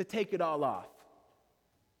to take it all off.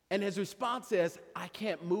 And his response is, I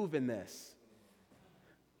can't move in this.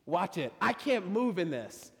 Watch it. I can't move in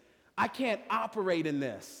this. I can't operate in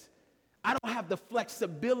this. I don't have the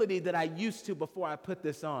flexibility that I used to before I put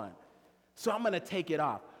this on. So I'm going to take it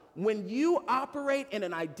off. When you operate in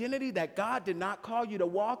an identity that God did not call you to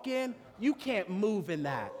walk in, you can't move in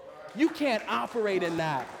that. You can't operate in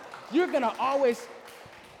that. You're going to always...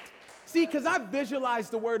 See, because I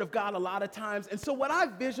visualize the word of God a lot of times, and so what I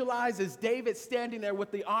visualize is David standing there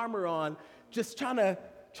with the armor on, just trying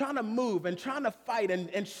to move and trying to fight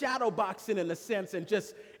and shadow boxing in a sense, and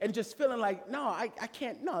just feeling like, no, I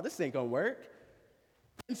can't, no, this ain't gonna work.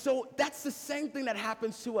 And so that's the same thing that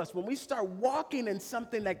happens to us when we start walking in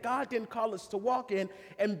something that God didn't call us to walk in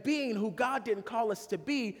and being who God didn't call us to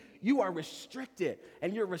be. You are restricted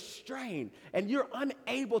and you're restrained and you're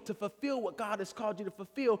unable to fulfill what God has called you to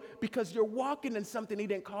fulfill because you're walking in something He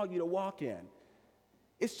didn't call you to walk in.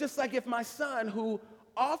 It's just like if my son, who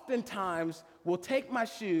oftentimes will take my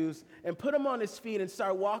shoes and put them on his feet and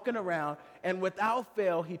start walking around, and without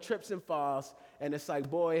fail, he trips and falls, and it's like,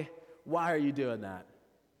 boy, why are you doing that?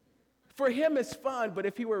 For him, it's fun, but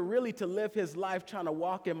if he were really to live his life trying to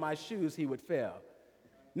walk in my shoes, he would fail.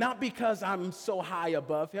 Not because I'm so high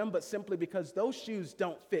above him, but simply because those shoes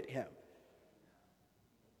don't fit him.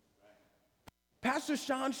 Pastor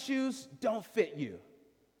Sean's shoes don't fit you.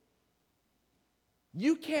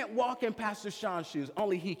 You can't walk in Pastor Sean's shoes,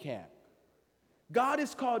 only he can. God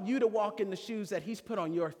has called you to walk in the shoes that He's put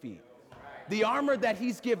on your feet. The armor that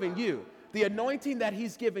He's given you. The anointing that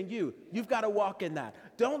He's given you, you've got to walk in that.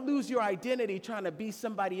 Don't lose your identity trying to be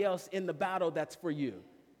somebody else in the battle that's for you.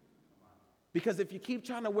 Because if you keep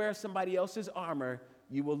trying to wear somebody else's armor,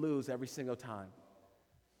 you will lose every single time.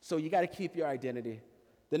 So you got to keep your identity.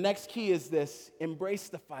 The next key is this: embrace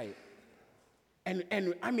the fight.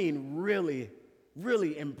 And I mean really,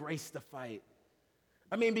 really embrace the fight.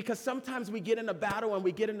 I mean, because sometimes we get in a battle and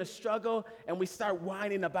we get in a struggle and we start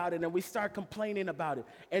whining about it and we start complaining about it.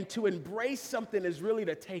 And to embrace something is really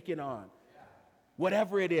to take it on,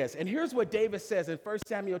 whatever it is. And here's what David says in 1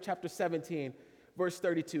 Samuel chapter 17, verse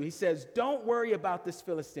 32. He says, "Don't worry about this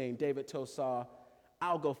Philistine," David told Saul.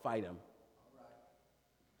 "I'll go fight him."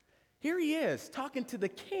 Here he is talking to the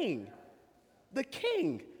king. The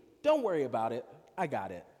king. don't worry about it. I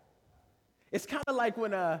got it. It's kind of like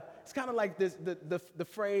when, it's kind of like this, the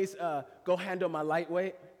phrase, go handle my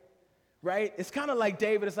lightweight, right? It's kind of like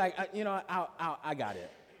David is like, I got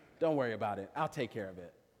it. Don't worry about it. I'll take care of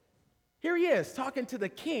it. Here he is talking to the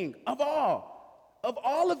king of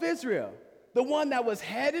all of Israel, the one that was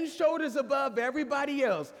head and shoulders above everybody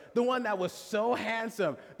else, the one that was so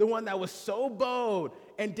handsome, the one that was so bold.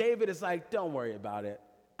 And David is like, don't worry about it.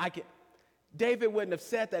 David wouldn't have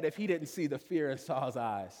said that if he didn't see the fear in Saul's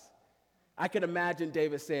eyes. I can imagine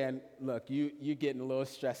David saying, look, you're getting a little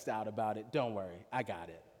stressed out about it. Don't worry, I got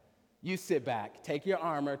it. You sit back, take your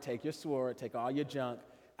armor, take your sword, take all your junk.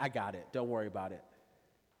 I got it. Don't worry about it.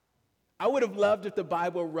 I would have loved if the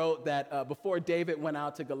Bible wrote that before David went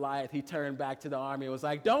out to Goliath, he turned back to the army and was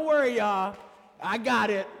like, don't worry, y'all. I got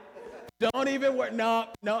it. Don't even worry. No,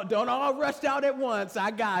 don't all rush out at once.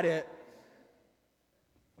 I got it.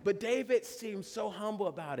 But David seemed so humble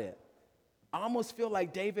about it. I almost feel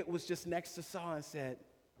like David was just next to Saul and said,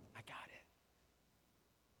 I got it.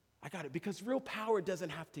 I got it. Because real power doesn't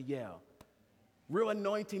have to yell. Real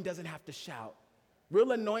anointing doesn't have to shout.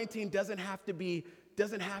 Real anointing doesn't have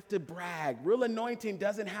to brag. Real anointing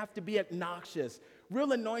doesn't have to be obnoxious.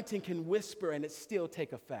 Real anointing can whisper and it still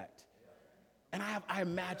take effect. And I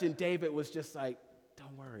imagine David was just like,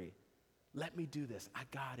 don't worry. Let me do this. I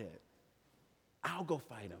got it. I'll go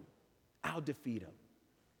fight him. I'll defeat him.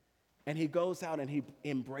 And he goes out and he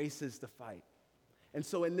embraces the fight. And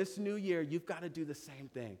so in this new year, you've got to do the same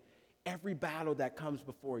thing. Every battle that comes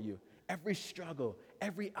before you, every struggle,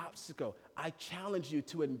 every obstacle, I challenge you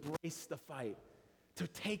to embrace the fight, to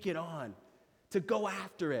take it on, to go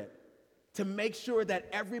after it, to make sure that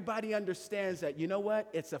everybody understands that, you know what,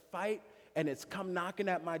 it's a fight and it's come knocking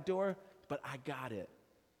at my door, but I got it.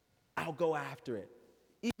 I'll go after it.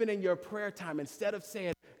 Even in your prayer time, instead of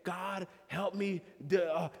saying, God, help me,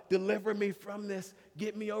 deliver me from this,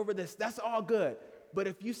 get me over this, that's all good. But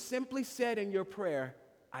if you simply said in your prayer,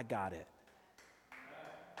 I got it.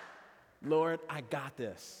 Lord, I got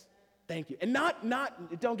this. Thank you. And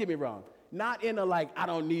not, don't get me wrong, not in a like, I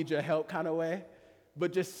don't need your help kind of way,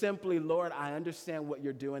 but just simply, Lord, I understand what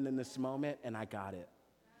you're doing in this moment, and I got it.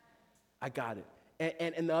 I got it.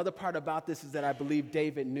 And the other part about this is that I believe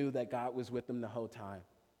David knew that God was with him the whole time.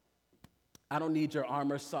 I don't need your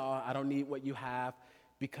armor, Saul. I don't need what you have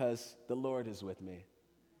because the Lord is with me.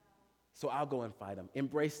 So I'll go and fight him.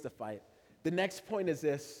 Embrace the fight. The next point is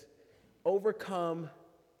this: overcome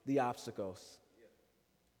the obstacles.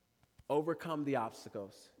 Overcome the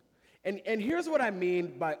obstacles. And here's what I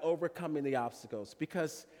mean by overcoming the obstacles,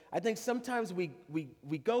 because I think sometimes we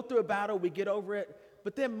go through a battle, we get over it,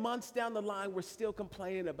 but then months down the line, we're still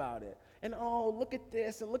complaining about it. And oh, look at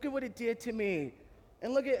this, and look at what it did to me.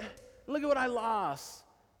 And look at what I lost.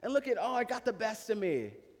 And look at, oh, I got the best of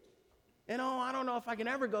me. And oh, I don't know if I can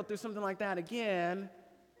ever go through something like that again.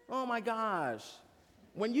 Oh my gosh.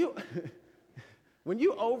 When you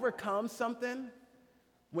overcome something,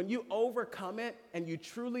 when you overcome it and you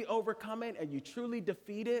truly overcome it and you truly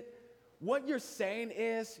defeat it, what you're saying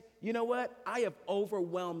is, you know what? I have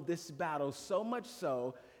overwhelmed this battle so much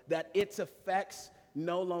so that its effects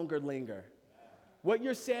no longer linger. What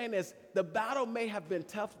you're saying is the battle may have been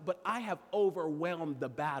tough, but I have overwhelmed the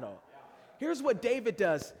battle. Here's what David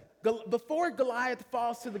does. Before Goliath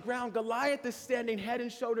falls to the ground, Goliath is standing head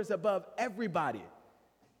and shoulders above everybody.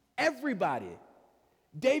 Everybody.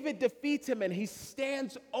 David defeats him and he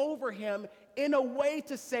stands over him in a way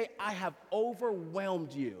to say, I have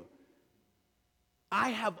overwhelmed you. I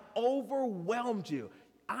have overwhelmed you.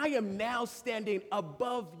 I am now standing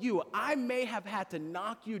above you. I may have had to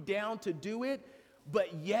knock you down to do it,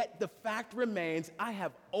 but yet the fact remains, I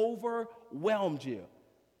have overwhelmed you.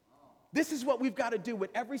 This is what we've got to do with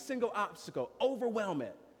every single obstacle. Overwhelm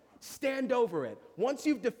it. Stand over it. Once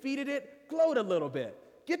you've defeated it, gloat a little bit.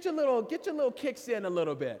 Get your little kicks in a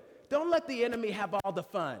little bit. Don't let the enemy have all the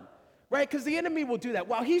fun, right? Because the enemy will do that.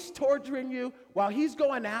 While he's torturing you, while he's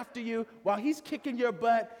going after you, while he's kicking your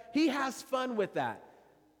butt, he has fun with that.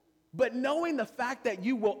 But knowing the fact that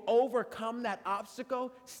you will overcome that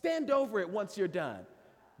obstacle, stand over it once you're done.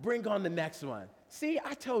 Bring on the next one. See,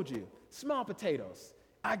 I told you, small potatoes.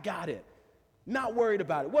 I got it. Not worried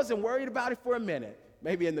about it. Wasn't worried about it for a minute.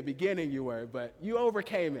 Maybe in the beginning you were, but you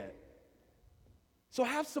overcame it. So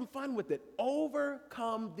have some fun with it.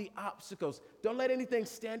 Overcome the obstacles. Don't let anything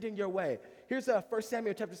stand in your way. Here's 1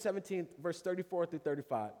 Samuel chapter 17, verse 34 through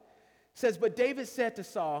 35. It says, but David said to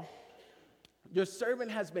Saul, your servant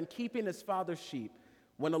has been keeping his father's sheep.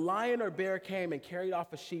 When a lion or bear came and carried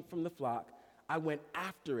off a sheep from the flock, I went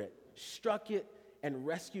after it, struck it, and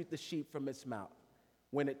rescued the sheep from its mouth.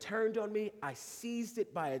 When it turned on me, I seized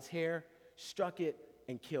it by its hair, struck it,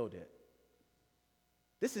 and killed it.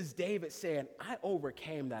 This is David saying, I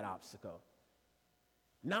overcame that obstacle.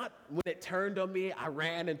 Not when it turned on me, I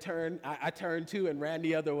ran and turned, I turned too and ran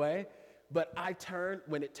the other way. But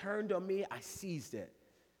when it turned on me, I seized it.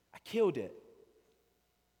 I killed it.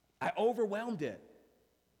 I overwhelmed it.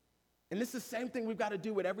 And this is the same thing we've got to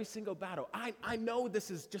do with every single battle. I know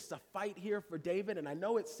this is just a fight here for David, and I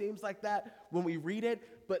know it seems like that when we read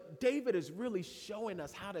it, but David is really showing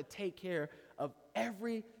us how to take care of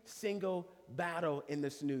every single battle in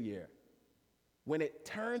this new year. When it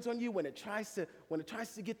turns on you, when it tries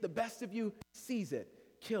to get the best of you, seize it,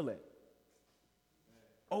 kill it,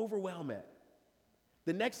 overwhelm it.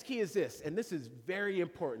 The next key is this, and this is very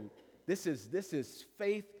important. This is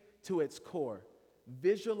faith to its core.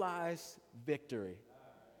 Visualize victory.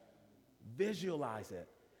 Visualize it.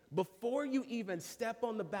 Before you even step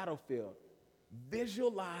on the battlefield,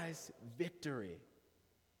 visualize victory.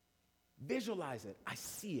 Visualize it. I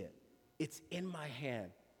see it. It's in my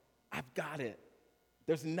hand. I've got it.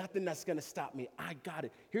 There's nothing that's going to stop me. I got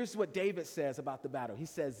it. Here's what David says about the battle. He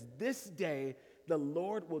says, this day the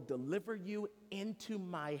Lord will deliver you into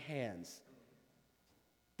my hands.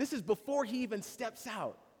 This is before he even steps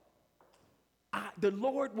out. The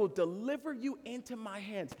Lord will deliver you into my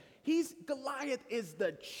hands. Goliath is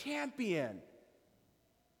the champion.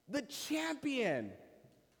 The champion.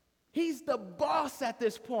 He's the boss at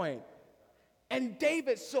this point. And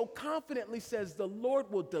David so confidently says, the Lord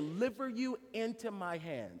will deliver you into my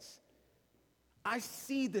hands. I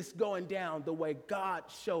see this going down the way God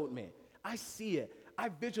showed me. I see it. I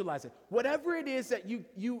visualize it. Whatever it is that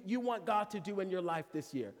you want God to do in your life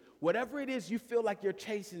this year, whatever it is you feel like you're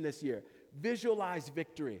chasing this year, visualize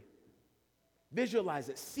victory. Visualize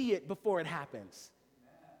it. See it before it happens.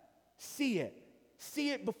 See it.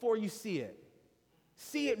 See it before you see it.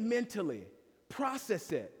 See it mentally.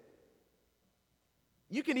 Process it.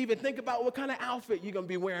 You can even think about what kind of outfit you're going to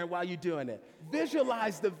be wearing while you're doing it.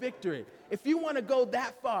 Visualize the victory. If you want to go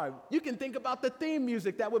that far, you can think about the theme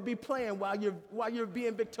music that would be playing while you're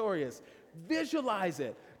being victorious. Visualize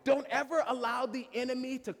it. Don't ever allow the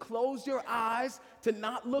enemy to close your eyes, to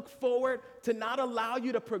not look forward, to not allow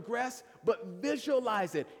you to progress, but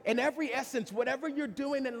visualize it. In every essence, whatever you're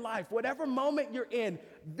doing in life, whatever moment you're in,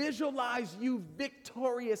 visualize you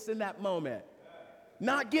victorious in that moment.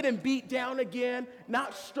 Not getting beat down again,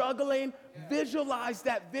 not struggling. Visualize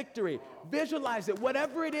that victory. Visualize it.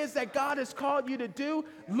 Whatever it is that God has called you to do,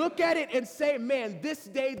 look at it and say, man, this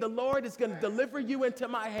day the Lord is going to deliver you into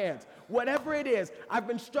my hands. Whatever it is, I've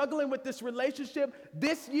been struggling with this relationship.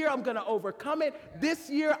 This year I'm going to overcome it. This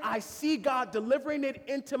year I see God delivering it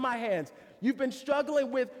into my hands. You've been struggling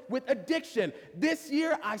with addiction. This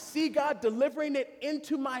year I see God delivering it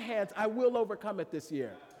into my hands. I will overcome it this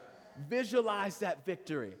year. Visualize that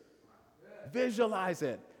victory. Visualize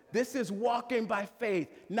it. This is walking by faith,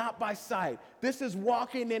 not by sight. This is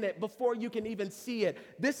walking in it before you can even see it.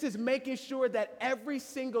 This is making sure that every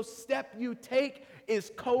single step you take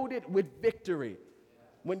is coded with victory.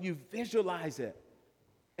 When you visualize it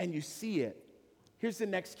and you see it, here's the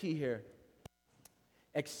next key here.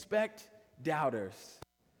 Expect doubters.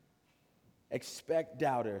 Expect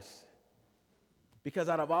doubters. Because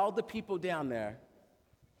out of all the people down there,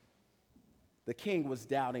 the king was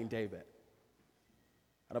doubting David.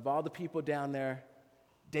 Out of all the people down there,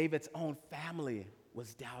 David's own family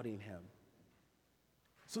was doubting him.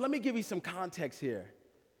 So let me give you some context here.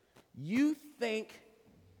 You think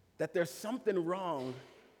that there's something wrong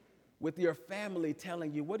with your family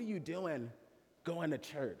telling you, what are you doing going to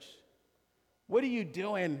church? What are you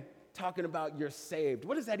doing talking about you're saved?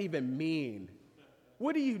 What does that even mean?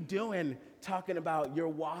 What are you doing talking about you're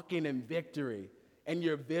walking in victory? And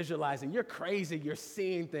you're visualizing, you're crazy, you're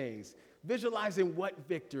seeing things. Visualizing what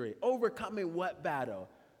victory? Overcoming what battle?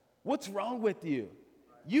 What's wrong with you?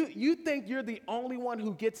 You think you're the only one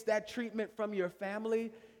who gets that treatment from your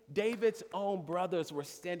family? David's own brothers were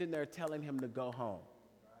standing there telling him to go home.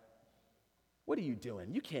 What are you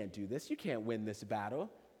doing? You can't do this. You can't win this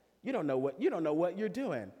battle. You don't know what you're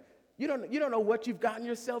doing. You don't know what you've gotten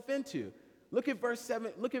yourself into. Look at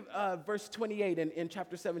verse 28 in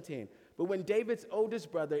chapter 17. But when David's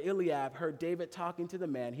oldest brother, Eliab, heard David talking to the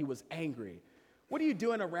man, he was angry. What are you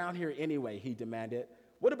doing around here anyway, he demanded.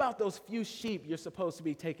 What about those few sheep you're supposed to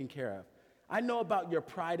be taking care of? I know about your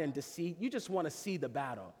pride and deceit. You just want to see the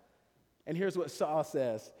battle. And here's what Saul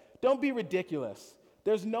says. Don't be ridiculous.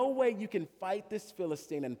 There's no way you can fight this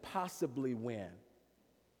Philistine and possibly win.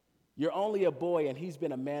 You're only a boy, and he's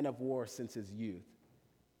been a man of war since his youth.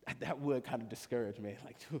 That would kind of discourage me.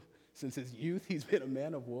 Like, since his youth, he's been a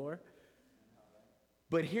man of war.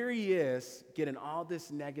 But here he is getting all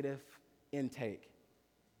this negative intake.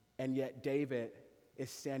 And yet David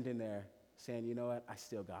is standing there saying, you know what, I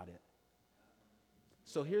still got it.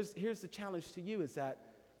 So here's the challenge to you is that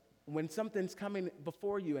when something's coming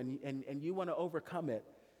before you and you want to overcome it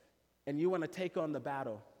and you want to take on the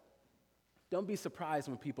battle, don't be surprised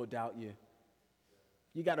when people doubt you.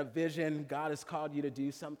 You got a vision, God has called you to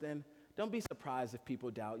do something. Don't be surprised if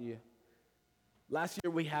people doubt you. Last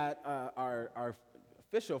year we had our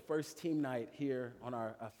official first team night here on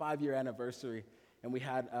our 5-year anniversary, and we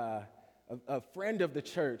had a friend of the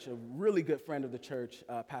church, a really good friend of the church,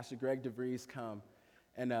 Pastor Greg DeVries, come.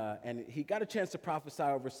 And he got a chance to prophesy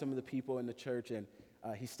over some of the people in the church, and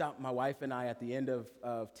he stopped my wife and I at the end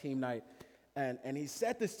of team night, and he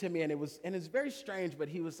said this to me, and it's very strange, but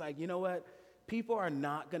he was like, you know what? People are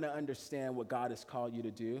not going to understand what God has called you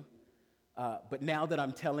to do, but now that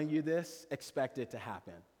I'm telling you this, expect it to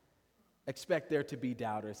happen. Expect there to be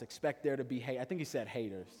doubters. Expect there to be I think he said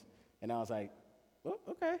haters, and I was like, oh,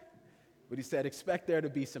 okay. But he said, expect there to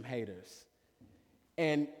be some haters.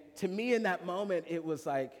 And to me in that moment, it was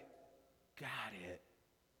like, got it.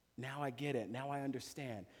 Now I get it. Now I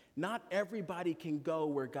understand. Not everybody can go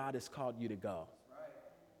where God has called you to go.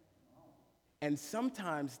 And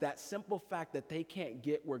sometimes that simple fact that they can't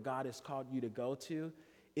get where God has called you to go to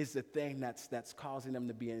is the thing that's causing them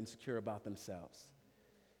to be insecure about themselves.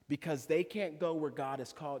 Because they can't go where God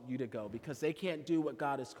has called you to go, because they can't do what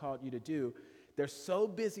God has called you to do, they're so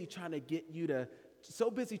busy trying to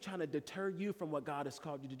deter you from what God has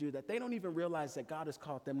called you to do that they don't even realize that God has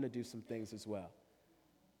called them to do some things as well.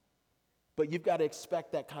 But you've got to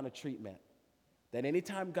expect that kind of treatment. That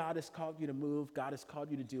anytime God has called you to move, God has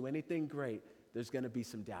called you to do anything great, there's going to be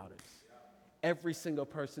some doubters. Every single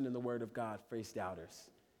person in the Word of God faced doubters.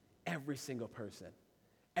 Every single person.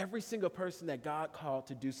 Every single person that God called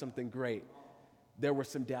to do something great, there were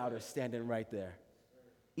some doubters standing right there.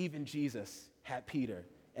 Even Jesus had Peter,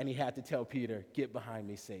 and he had to tell Peter, get behind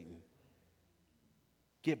me, Satan.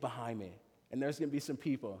 Get behind me. And there's going to be some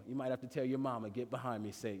people, you might have to tell your mama, get behind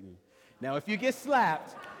me, Satan. Now, if you get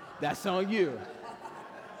slapped, that's on you.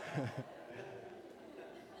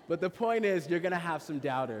 But the point is, you're going to have some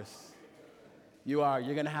doubters. You're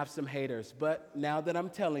going to have some haters. But now that I'm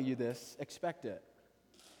telling you this, expect it.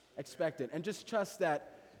 Expect it. And just trust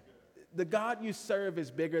that the God you serve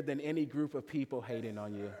is bigger than any group of people hating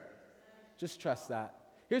on you. Just trust that.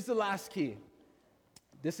 Here's the last key.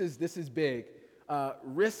 This is big.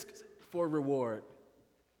 Risk for reward.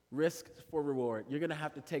 Risk for reward. You're going to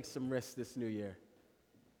have to take some risks this new year.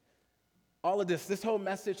 All of this whole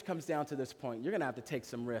message comes down to this point. You're going to have to take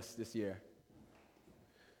some risks this year.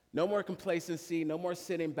 No more complacency, no more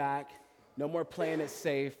sitting back, no more playing it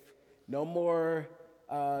safe, no more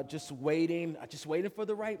just waiting for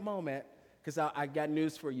the right moment, because I got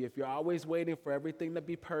news for you. If you're always waiting for everything to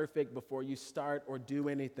be perfect before you start or do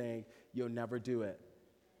anything, you'll never do it.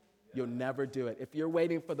 You'll never do it. If you're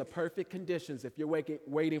waiting for the perfect conditions, if you're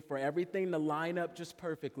waiting for everything to line up just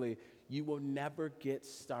perfectly, you will never get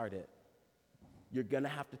started. You're going to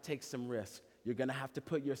have to take some risk. You're going to have to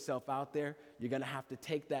put yourself out there. You're going to have to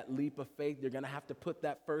take that leap of faith. You're going to have to put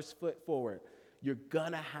that first foot forward. You're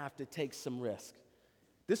going to have to take some risk.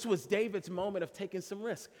 This was David's moment of taking some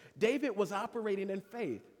risk. David was operating in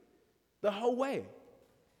faith the whole way.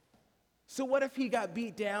 So what if he got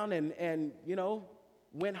beat down and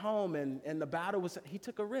went home and the battle he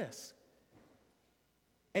took a risk.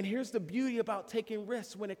 And here's the beauty about taking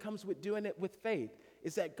risks when it comes with doing it with faith,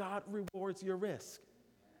 is that God rewards your risk.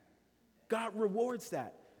 God rewards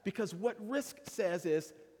that, because what risk says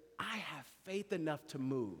is, I have faith enough to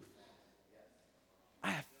move.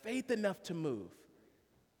 I have faith enough to move.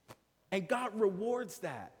 And God rewards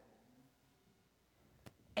that.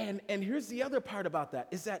 And here's the other part about that,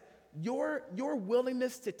 is that your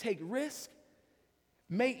willingness to take risk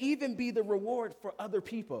may even be the reward for other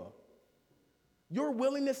people. Your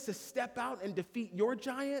willingness to step out and defeat your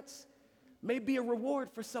giants may be a reward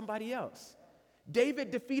for somebody else.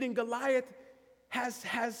 David defeating Goliath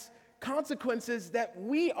has consequences that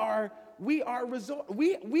we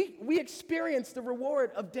experience the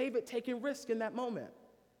reward of David taking risk in that moment.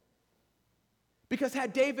 Because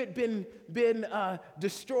had David been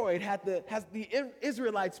destroyed, had the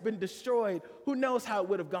Israelites been destroyed, who knows how it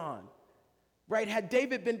would have gone? Right? Had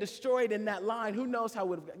David been destroyed in that line, who knows how it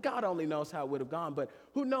would have gone? God only knows how it would have gone, but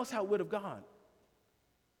who knows how it would have gone?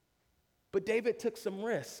 But David took some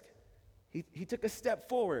risk. He took a step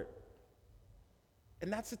forward.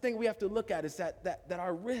 And that's the thing we have to look at, is that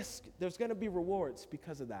our risk, there's going to be rewards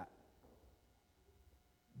because of that.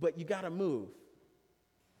 But you got to move.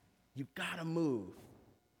 You got to move.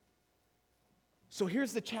 So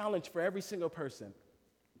here's the challenge for every single person.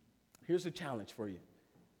 Here's the challenge for you.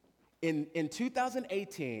 In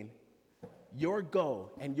 2018, your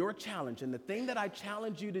goal and your challenge, and the thing that I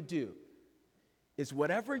challenge you to do, is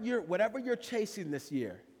whatever you're chasing this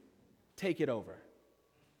year, take it over.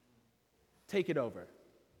 Take it over.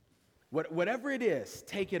 Whatever it is,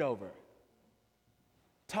 take it over.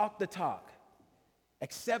 Talk the talk.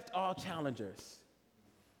 Accept all challengers.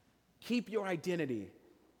 Keep your identity.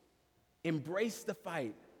 Embrace the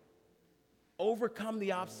fight. Overcome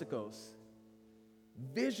the obstacles.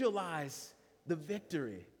 Visualize the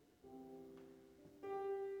victory.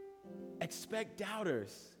 Expect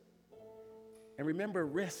doubters. And remember,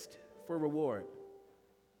 risk for reward.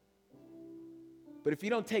 But if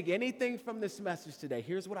you don't take anything from this message today,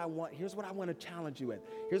 here's what I want to challenge you with.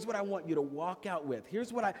 Here's what I want you to walk out with.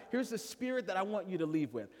 Here's the spirit that I want you to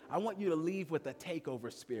leave with. I want you to leave with a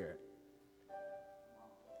takeover spirit.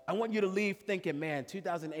 I want you to leave thinking, man,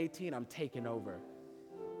 2018, I'm taking over.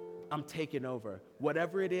 I'm taking over.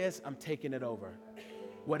 Whatever it is, I'm taking it over.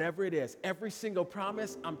 Whatever it is, every single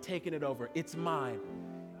promise, I'm taking it over. It's mine.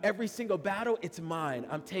 Every single battle, it's mine.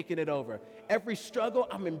 I'm taking it over. Every struggle,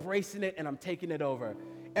 I'm embracing it and I'm taking it over.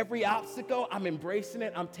 Every obstacle, I'm embracing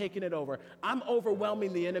it, I'm taking it over. I'm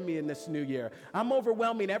overwhelming the enemy in this new year. I'm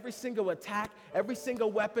overwhelming every single attack, every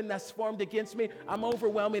single weapon that's formed against me. I'm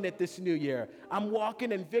overwhelming it this new year. I'm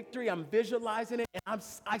walking in victory, I'm visualizing it, and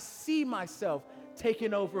I see myself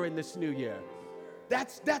taking over in this new year.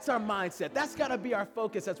 That's our mindset. That's got to be our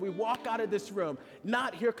focus as we walk out of this room.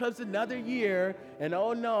 Not here comes another year, and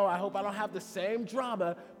oh no, I hope I don't have the same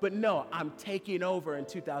drama, but no, I'm taking over in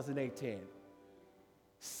 2018.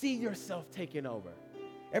 See yourself taking over.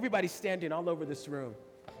 Everybody standing all over this room.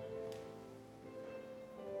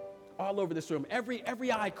 All over this room.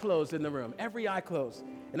 Every eye closed in the room. Every eye closed.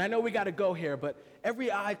 And I know we got to go here, but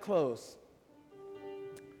every eye closed.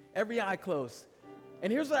 Every eye closed.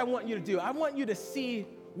 And here's what I want you to do. I want you to see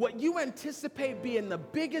what you anticipate being the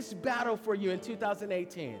biggest battle for you in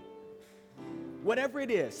 2018. Whatever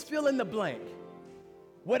it is, fill in the blank.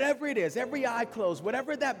 Whatever it is, every eye closed,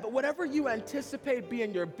 whatever you anticipate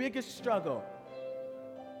being your biggest struggle,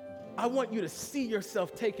 I want you to see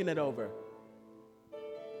yourself taking it over.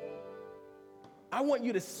 I want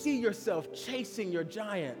you to see yourself chasing your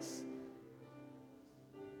giants.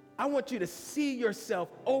 I want you to see yourself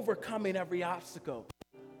overcoming every obstacle.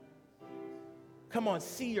 Come on,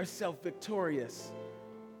 see yourself victorious.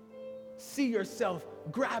 See yourself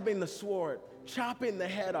grabbing the sword, chopping the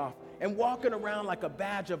head off, and walking around like a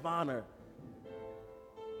badge of honor.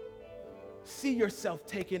 See yourself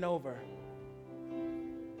taking over.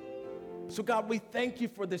 So God, we thank you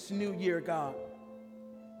for this new year, God.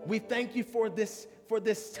 We thank you for this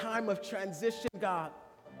time of transition, God.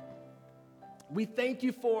 We thank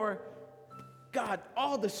you for, God,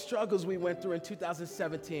 all the struggles we went through in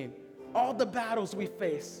 2017, all the battles we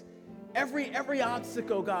faced, every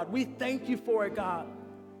obstacle, God. We thank you for it, God.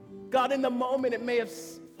 God, in the moment it may have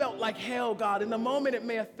felt like hell, God. In the moment it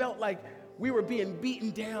may have felt like we were being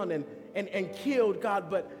beaten down and killed, God.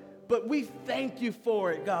 But we thank you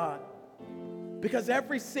for it, God. Because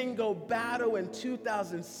every single battle in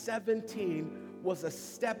 2017 was a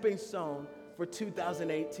stepping stone for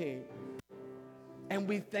 2018. And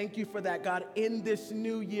we thank you for that, God. In this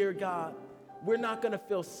new year, God, we're not going to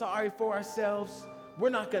feel sorry for ourselves. We're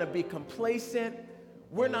not going to be complacent.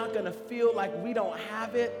 We're not going to feel like we don't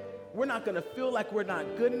have it. We're not going to feel like we're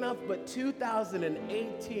not good enough. But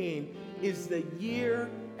 2018 is the year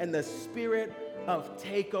and the spirit of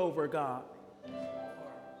takeover, God.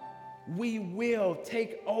 We will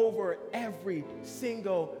take over every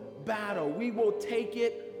single battle. We will take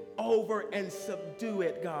it over and subdue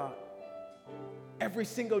it, God. Every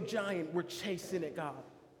single giant, we're chasing it, God.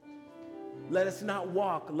 Let us not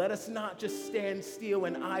walk. Let us not just stand still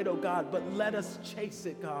and idle, God, but let us chase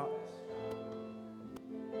it, God.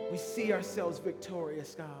 We see ourselves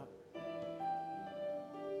victorious, God.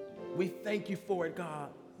 We thank you for it, God.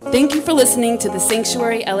 Thank you for listening to the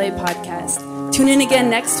Sanctuary LA podcast. Tune in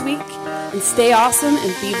again next week and stay awesome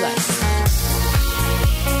and be blessed.